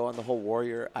trying to go on the whole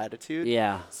warrior attitude.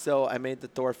 Yeah. So I made the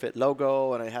Thorfit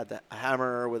logo, and I had the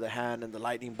hammer with a hand and the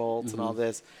lightning bolts and all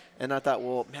this. And I thought,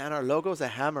 well, man, our logo's a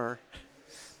hammer,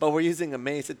 but we're using a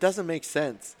mace. It doesn't make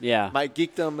sense. Yeah. My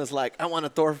geekdom is like, I want a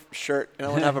Thor shirt, and I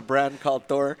want to have a brand called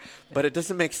Thor, but it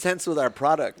doesn't make sense with our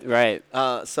product. Right.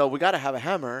 So we got to have a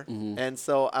hammer. And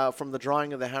so from the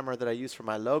drawing of the hammer that I used for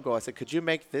my logo, I said, could you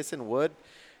make this in wood?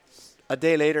 A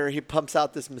day later, he pumps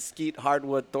out this mesquite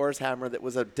hardwood Thor's hammer that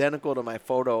was identical to my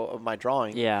photo of my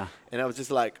drawing. Yeah. And I was just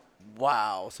like,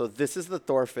 wow. So this is the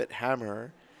Thorfit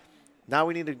hammer. Now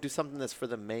we need to do something that's for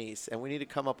the mace, and we need to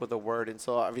come up with a word. And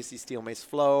so obviously steel mace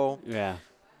flow. Yeah.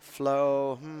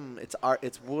 Flow. It's art.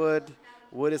 It's wood.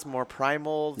 Wood is more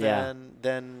primal Yeah.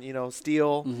 than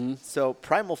steel. So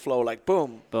primal flow, like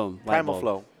boom. Boom. Light Primal bulb.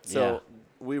 flow. So Yeah.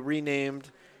 we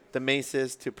renamed the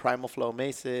maces to Primal Flow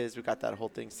maces. We got that whole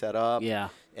thing set up. Yeah.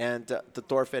 And the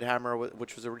Thorfit hammer,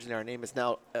 which was originally our name, is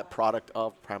now a product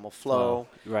of Primal Flow.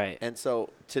 Right. And so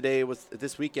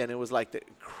this weekend, it was like the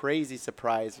crazy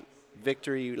surprise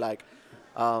victory, like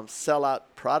sellout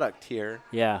product here.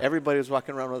 Yeah. Everybody was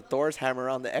walking around with Thor's hammer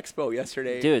on the expo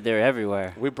yesterday. Dude, they're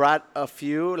everywhere. We brought a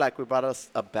few, like we brought us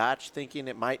a batch thinking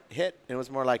it might hit. And it was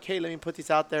more like, hey, let me put these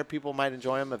out there. People might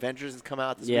enjoy them. Avengers is coming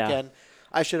out this weekend.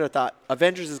 I should have thought,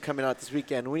 Avengers is coming out this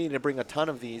weekend. We need to bring a ton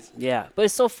of these. Yeah, but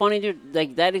it's so funny, dude.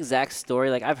 Like, that exact story,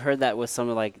 like, I've heard that with some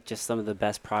of, like, just some of the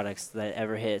best products that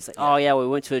ever hit. It's like, oh, yeah, we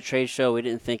went to a trade show. We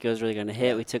didn't think it was really going to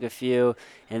hit. We took a few,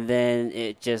 and then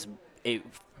it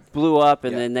blew up,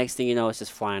 and then next thing you know, it's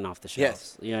just flying off the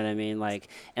shelves. You know what I mean? Like,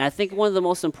 and I think one of the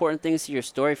most important things to your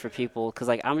story for people, because,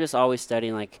 like, I'm just always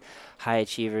studying, like, high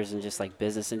achievers and just, like,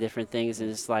 business and different things, and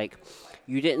it's like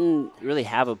you didn't really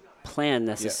have a plan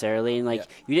necessarily, and like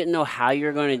you didn't know how you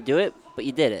were going to do it, but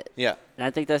you did it. And I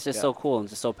think that's just so cool and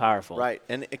just so powerful. Right,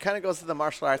 and it kind of goes to the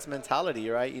martial arts mentality,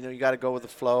 right? You know, you got to go with the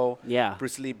flow.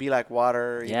 Bruce Lee, be like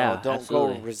water. You know, don't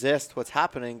go resist what's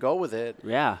happening. Go with it.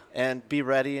 And be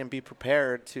ready and be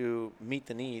prepared to meet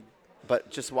the need, but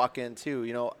just walk in too.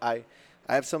 You know, I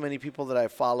have so many people that I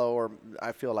follow or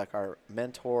I feel like are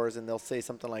mentors, and they'll say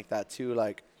something like that too,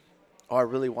 like, oh, I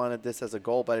really wanted this as a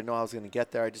goal, but I didn't know I was going to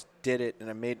get there. I just did it, and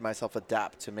I made myself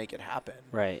adapt to make it happen.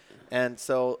 Right. And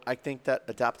so I think that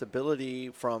adaptability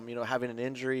from, you know, having an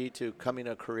injury to coming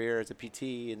to a career as a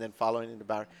PT and then following it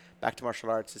back to martial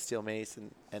arts to steel mace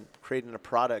and creating a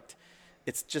product,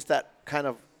 it's just that kind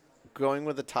of going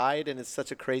with the tide, and it's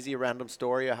such a crazy random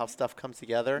story of how stuff comes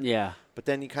together. But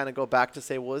then you kind of go back to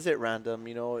say, well, is it random?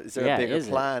 You know, is there a bigger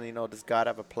plan? You know, does God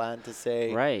have a plan to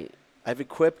say, I've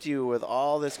equipped you with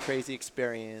all this crazy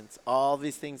experience, all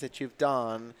these things that you've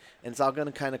done, and it's all going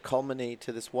to kind of culminate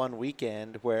to this one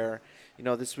weekend where, you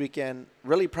know, this weekend,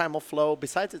 really Primal Flow,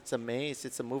 besides it's a mace,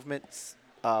 it's a movement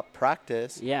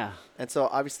practice. And so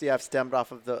obviously I've stemmed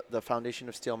off of the foundation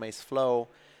of Steel Mace Flow,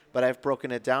 but I've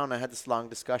broken it down. I had this long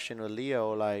discussion with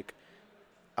Leo, like,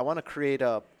 I want to create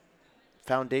a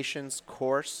foundations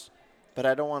course, but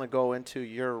I don't want to go into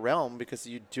your realm because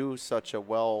you do such a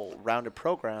well-rounded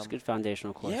program. It's a good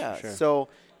foundational course. For sure. So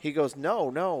he goes,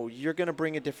 no, you're going to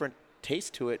bring a different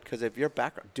taste to it because of your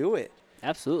background. Do it.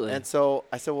 Absolutely. And so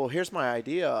I said, well, here's my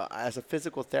idea. As a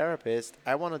physical therapist,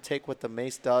 I want to take what the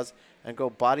mace does and go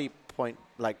body point,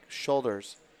 like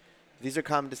shoulders. These are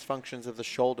common dysfunctions of the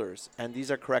shoulders, and these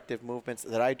are corrective movements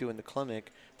that I do in the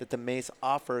clinic that the mace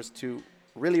offers to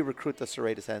really recruit the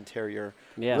serratus anterior,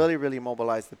 really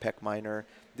mobilize the pec minor.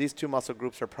 These two muscle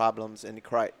groups are problems and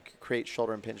create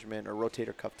shoulder impingement or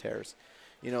rotator cuff tears.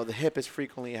 You know, the hip is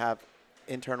frequently have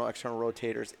internal, external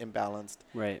rotators imbalanced.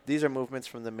 These are movements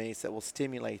from the mace that will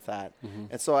stimulate that.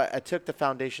 And so I took the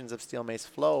foundations of Steel Mace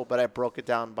Flow, but I broke it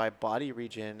down by body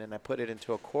region, and I put it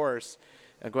into a course.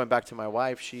 And going back to my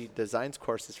wife, she designs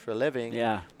courses for a living.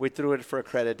 We threw it for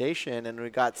accreditation, and we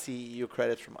got CEU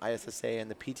credits from ISSA and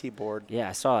the PT board.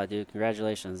 I saw it, dude.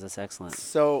 Congratulations. That's excellent.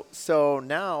 So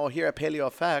now here at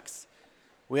PaleoFX,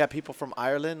 we have people from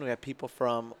Ireland. We have people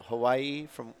from Hawaii,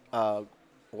 from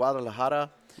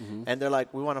Guadalajara. And they're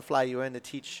like, we want to fly you in to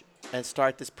teach and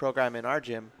start this program in our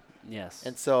gym.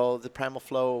 And so the Primal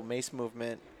Flow Mace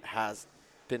movement has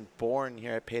been born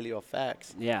here at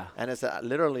PaleoFX. And it's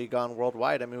literally gone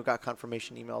worldwide. I mean, we got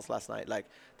confirmation emails last night, like,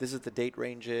 this is the date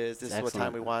ranges, this is what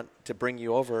time we want to bring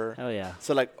you over.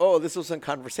 So like, oh, this wasn't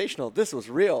conversational, this was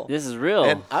real. This is real.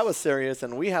 And I was serious,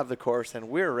 and we have the course, and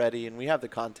we're ready, and we have the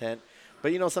content.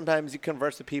 But, you know, sometimes you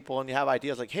converse with people and you have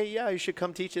ideas like, hey, yeah, you should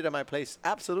come teach it at my place.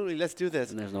 Absolutely, let's do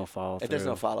this. And there's no follow-through. And there's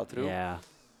no follow-through.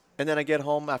 And then I get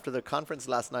home after the conference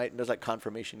last night, and there's, like,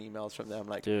 confirmation emails from them.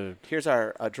 Like, dude, here's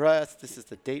our address. This is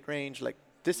the date range. Like,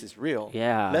 this is real.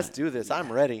 Let's do this.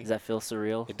 I'm ready. Does that feel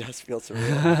surreal? It does feel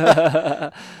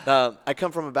surreal. I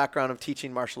come from a background of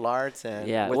teaching martial arts. And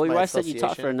well, your wife said you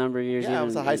taught for a number of years. I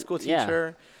was a high school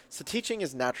teacher. So teaching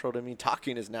is natural to me.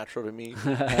 Talking is natural to me.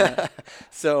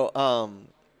 So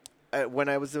when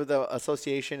I was with the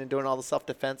association and doing all the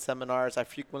self-defense seminars, I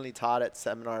frequently taught at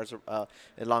seminars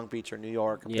in Long Beach or New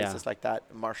York and places like that,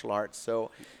 martial arts.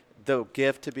 So the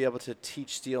gift to be able to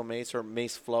teach steel mace or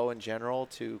mace flow in general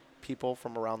to people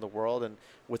from around the world, and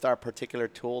with our particular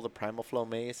tool, the Primal Flow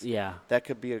Mace, that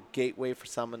could be a gateway for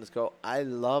someone to go, I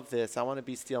love this. I want to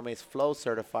be Steel Mace Flow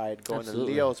certified, go into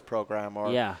Leo's program, or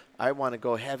I want to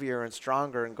go heavier and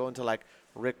stronger and go into like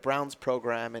Rick Brown's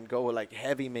program and go like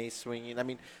heavy mace swinging. I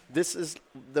mean, this is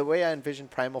the way I envision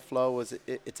Primal Flow. Was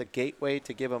it's a gateway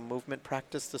to give a movement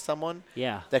practice to someone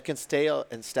that can stay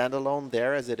and stand alone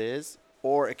there as it is,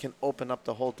 or it can open up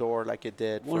the whole door like it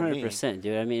did for me. 100%,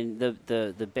 dude. I mean,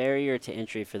 the barrier to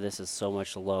entry for this is so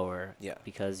much lower. Yeah.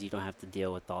 Because you don't have to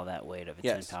deal with all that weight of a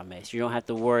Yes. 10-pound mace. You don't have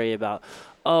to worry about,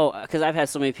 because I've had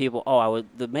so many people,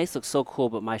 the mace looks so cool,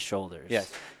 but my shoulders.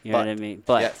 Yes. You know what I mean?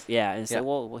 But, yes. yeah. And it's like,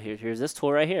 well, here's this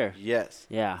tool right here. Yes.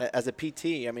 Yeah. As a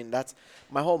PT, I mean, that's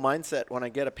my whole mindset when I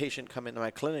get a patient come into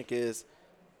my clinic is,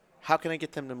 how can I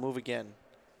get them to move again?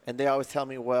 And they always tell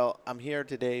me, well, I'm here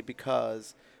today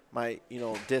because my,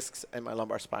 discs in my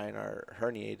lumbar spine are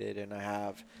herniated and I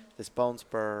have this bone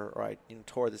spur, or I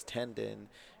tore this tendon.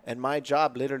 And my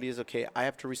job literally is, okay, I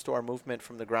have to restore movement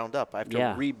from the ground up. I have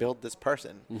to rebuild this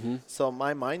person. Mm-hmm. So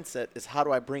my mindset is, how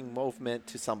do I bring movement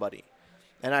to somebody?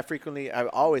 And I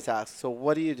always ask, so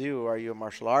what do you do? Are you a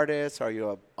martial artist? Are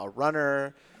you a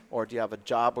runner? Or do you have a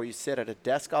job where you sit at a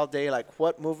desk all day? Like,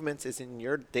 what movements is in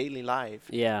your daily life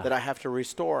that I have to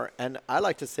restore? And I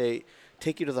like to say,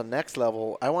 take you to the next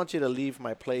level. I want you to leave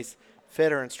my place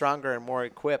fitter and stronger and more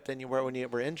equipped than you were when you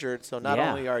were injured. So not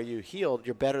only are you healed,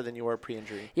 you're better than you were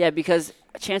pre-injury. Yeah, because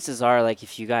chances are, like,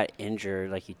 if you got injured,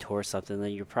 like you tore something,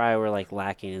 then you probably were, like,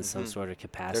 lacking in some sort of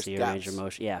capacity or range of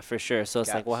motion. Yeah, for sure. So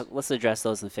it's like, well, let's address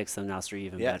those and fix them now so you're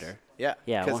even better. Yeah.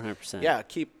 Yeah, 100%. Yeah,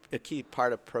 a key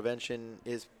part of prevention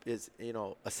is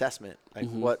assessment. Like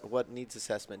what needs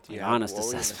assessment do you have? Honest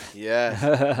assessment.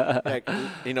 Yeah. Like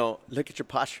look at your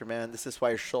posture, man. This is why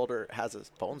your shoulder has a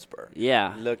bone spur.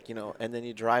 Yeah. Look, and then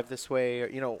you drive this way,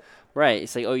 or Right.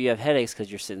 It's like, you have headaches because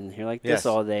you're sitting here like this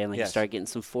all day, and you start getting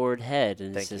some forward head,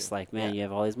 and it's just like, man, you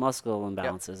have all these muscle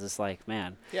imbalances. It's like,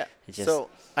 man. Yeah. It just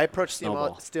so I approach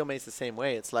steel mace the same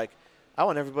way. It's like, I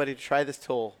want everybody to try this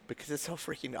tool because it's so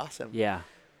freaking awesome. Yeah.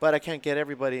 But I can't get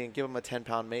everybody and give them a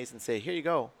 10-pound mace and say, here you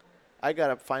go. I got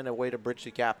to find a way to bridge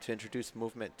the gap to introduce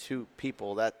movement to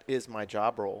people. That is my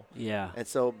job role. Yeah. And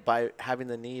so by having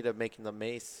the need of making the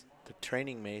mace, the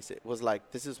training mace, it was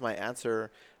like, this is my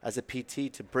answer as a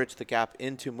PT to bridge the gap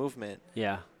into movement.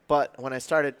 Yeah. But when I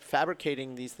started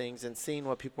fabricating these things and seeing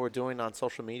what people were doing on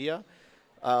social media,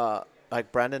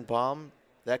 like Brandon Baum,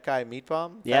 that guy, Meat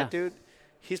Bomb, that dude,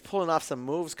 he's pulling off some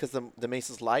moves because the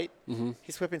mace is light. Mm-hmm.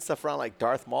 He's whipping stuff around like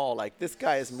Darth Maul. Like, this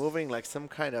guy is moving like some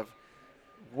kind of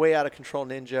way out of control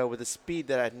ninja with a speed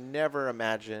that I'd never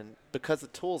imagined because the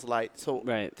tool's light. So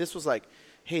this was like,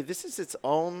 hey, this is its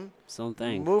own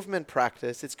thing. Movement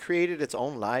practice. It's created its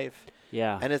own life.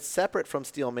 Yeah. And it's separate from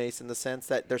steel mace in the sense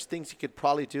that there's things you could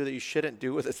probably do that you shouldn't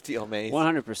do with a steel mace.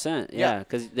 100%. Yeah,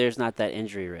 because there's not that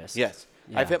injury risk. Yes.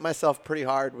 Yeah. I've hit myself pretty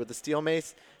hard with the steel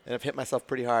mace, and I've hit myself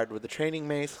pretty hard with the training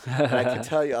mace. And I can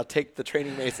tell you, I'll take the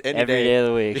training mace every day of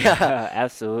the week. Yeah.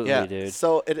 Absolutely, dude.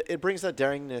 So it brings a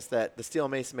daringness that the steel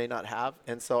mace may not have.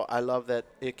 And so I love that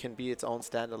it can be its own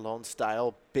standalone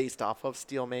style based off of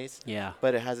steel mace. Yeah.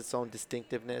 But it has its own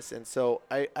distinctiveness. And so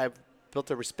I've built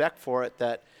a respect for it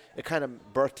that it kind of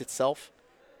birthed itself.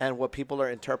 And what people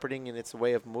are interpreting in its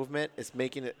way of movement is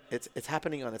making it, it's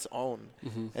happening on its own.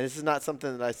 Mm-hmm. And this is not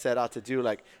something that I set out to do.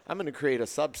 Like, I'm going to create a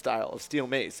sub-style of steel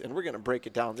mace, and we're going to break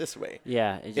it down this way.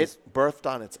 Yeah. It's birthed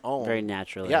on its own. Very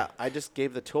naturally. Yeah. I just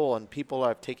gave the tool, and people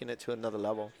have taken it to another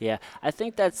level. Yeah. I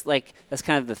think that's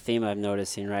kind of the theme I'm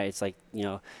noticing, right? It's like,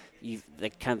 you've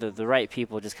like kind of the right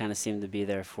people just kind of seem to be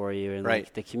there for you, and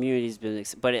like the community's been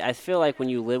but I feel like when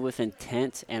you live with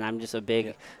intent, and I'm just a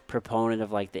big proponent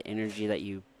of like the energy that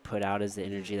you put out as the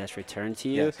energy that's returned to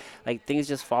you, like things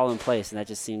just fall in place, and that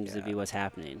just seems to be what's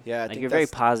happening. Yeah, like you're a very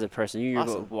positive person. You and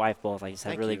your wife both just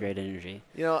have really you. Great energy.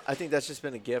 I think that's just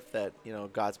been a gift that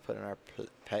God's put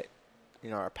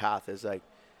in our path is like,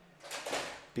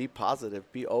 be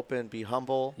positive, be open, be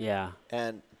humble,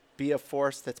 and be a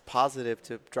force that's positive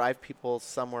to drive people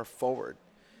somewhere forward.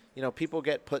 People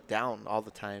get put down all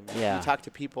the time. Yeah. You talk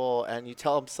to people and you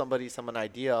tell somebody an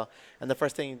idea, and the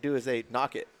first thing you do is they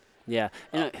knock it. Yeah.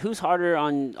 And who's harder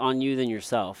on you than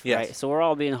yourself, right? So we're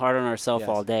all being hard on ourselves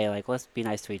all day. Like, let's be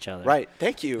nice to each other. Right.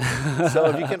 Thank you. So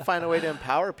if you can find a way to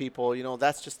empower people,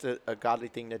 that's just a godly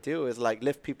thing to do, is like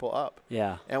lift people up.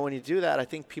 Yeah. And when you do that, I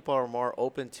think people are more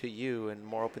open to you and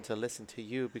more open to listen to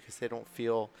you because they don't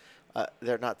feel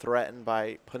they're not threatened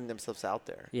by putting themselves out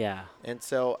there. Yeah. And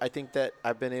so I think that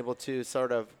I've been able to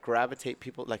sort of gravitate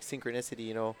people, like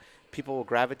synchronicity, people will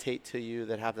gravitate to you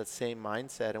that have that same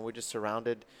mindset, and we're just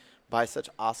surrounded by such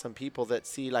awesome people that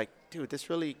see like, dude,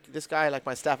 this guy, like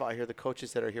my staff out here, the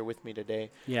coaches that are here with me today.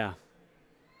 Yeah.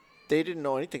 They didn't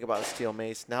know anything about a steel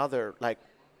mace. Now they're like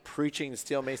preaching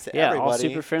steel mace to Yeah, everybody. all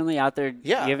super friendly out there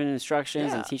giving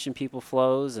instructions Yeah. and teaching people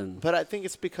flows. But I think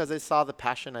it's because they saw the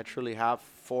passion I truly have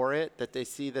for it, that they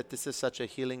see that this is such a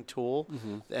healing tool,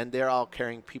 and they're all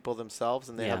carrying people themselves,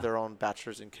 and they have their own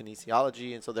bachelor's in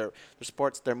kinesiology, and so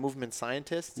they're movement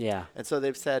scientists. Yeah. And so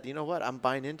they've said, you know what, I'm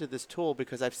buying into this tool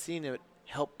because I've seen it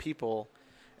help people.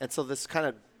 And so this kind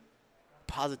of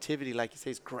positivity, like you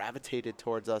say, is gravitated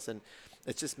towards us, and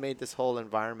it's just made this whole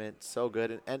environment so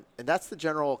good. And that's the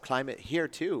general climate here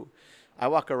too. I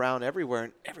walk around everywhere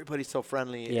and everybody's so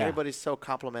friendly. Yeah. Everybody's so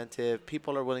complimentive.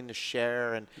 People are willing to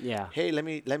share and Yeah. hey, let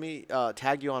me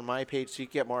tag you on my page so you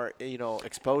get more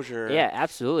exposure. Yeah,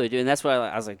 absolutely, dude. And that's why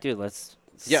I was like, dude, let's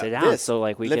sit down. This, So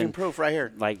like we living can proof right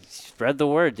here. like spread the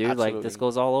word, dude. Absolutely. Like this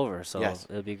goes all over. So Yes.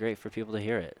 it'd be great for people to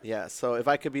hear it. Yeah. So if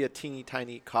I could be a teeny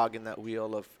tiny cog in that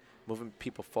wheel of moving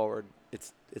people forward,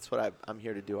 it's what I'm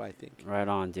here to do, I think. Right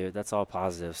on, dude. That's all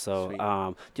positive. So, Sweet.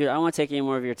 dude, I don't want to take any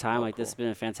more of your time. This Cool. has been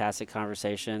a fantastic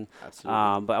conversation.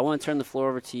 Absolutely. But I want to turn the floor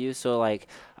over to you. So,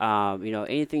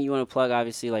 anything you want to plug,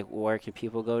 obviously, like where can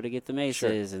people go to get the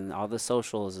maces and all the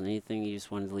socials and anything you just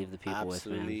wanted to leave the people with,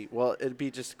 man? Absolutely. Well, it'd be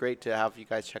just great to have you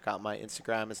guys check out my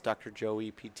Instagram. It's Dr.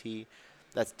 Joey PT.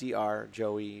 That's Dr.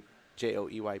 Joey,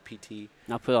 JOEYPT.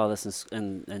 I'll put all this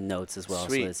in notes as well,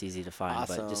 Sweet. so it's easy to find.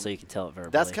 But Awesome. just so you can tell it verbally.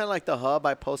 That's kind of like the hub.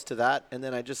 I post to that, and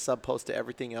then I just sub-post to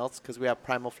everything else because we have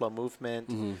Primal Flow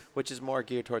Movement, which is more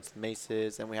geared towards the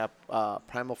maces, and we have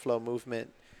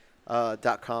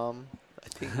primalflowmovement.com. I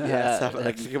think, yes. I look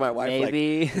at my wife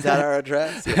maybe. like, is that our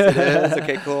address? Yes, it is.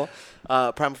 Okay, cool.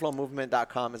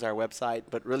 Primalflowmovement.com is our website,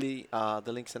 but really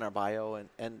the link's in our bio,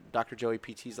 and Dr. Joey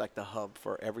PT is like the hub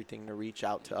for everything to reach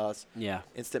out to us. Yeah.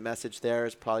 Instant message there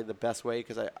is probably the best way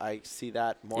because I see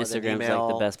that more than Instagram's email.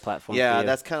 like the best platform for Yeah, you.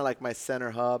 that's kind of like my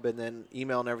center hub, and then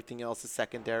email and everything else is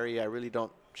secondary. I really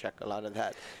don't check a lot of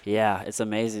that. Yeah, it's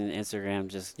amazing. Instagram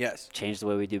just changed the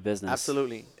way we do business.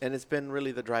 Absolutely. And it's been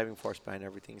really the driving force behind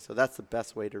everything. So that's the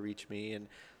best way to reach me. And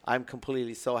I'm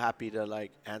completely so happy to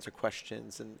answer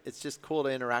questions. And it's just cool to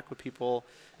interact with people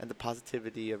and the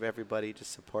positivity of everybody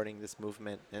just supporting this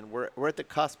movement. And we're at the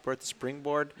cusp, we're at the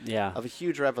springboard of a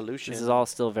huge revolution. This is all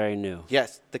still very new.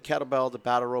 Yes. The kettlebell, the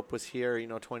battle rope was here,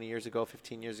 20 years ago,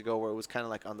 15 years ago, where it was kind of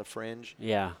like on the fringe.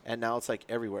 Yeah. And now it's like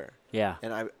everywhere. Yeah.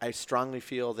 And I strongly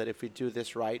feel that if we do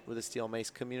this right with the steel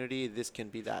mace community, this can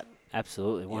be that.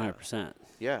 Absolutely, 100%.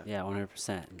 Yeah. Yeah,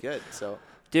 100%. Good. So,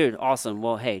 dude, awesome.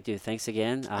 Well, hey, dude, thanks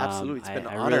again. Absolutely. It's been an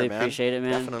I honor, really man. appreciate it,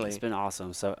 man. Definitely. It's been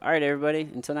awesome. So, all right, everybody,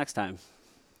 until next time.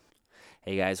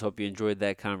 Hey, guys, hope you enjoyed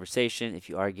that conversation. If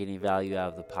you are getting value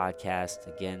out of the podcast,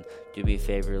 again, do me a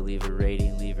favor, leave a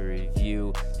rating, leave a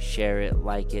review, share it,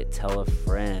 like it, tell a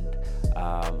friend.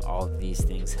 All of these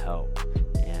things help.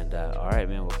 And, all right,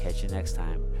 man, we'll catch you next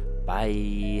time.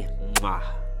 Bye. Mwah.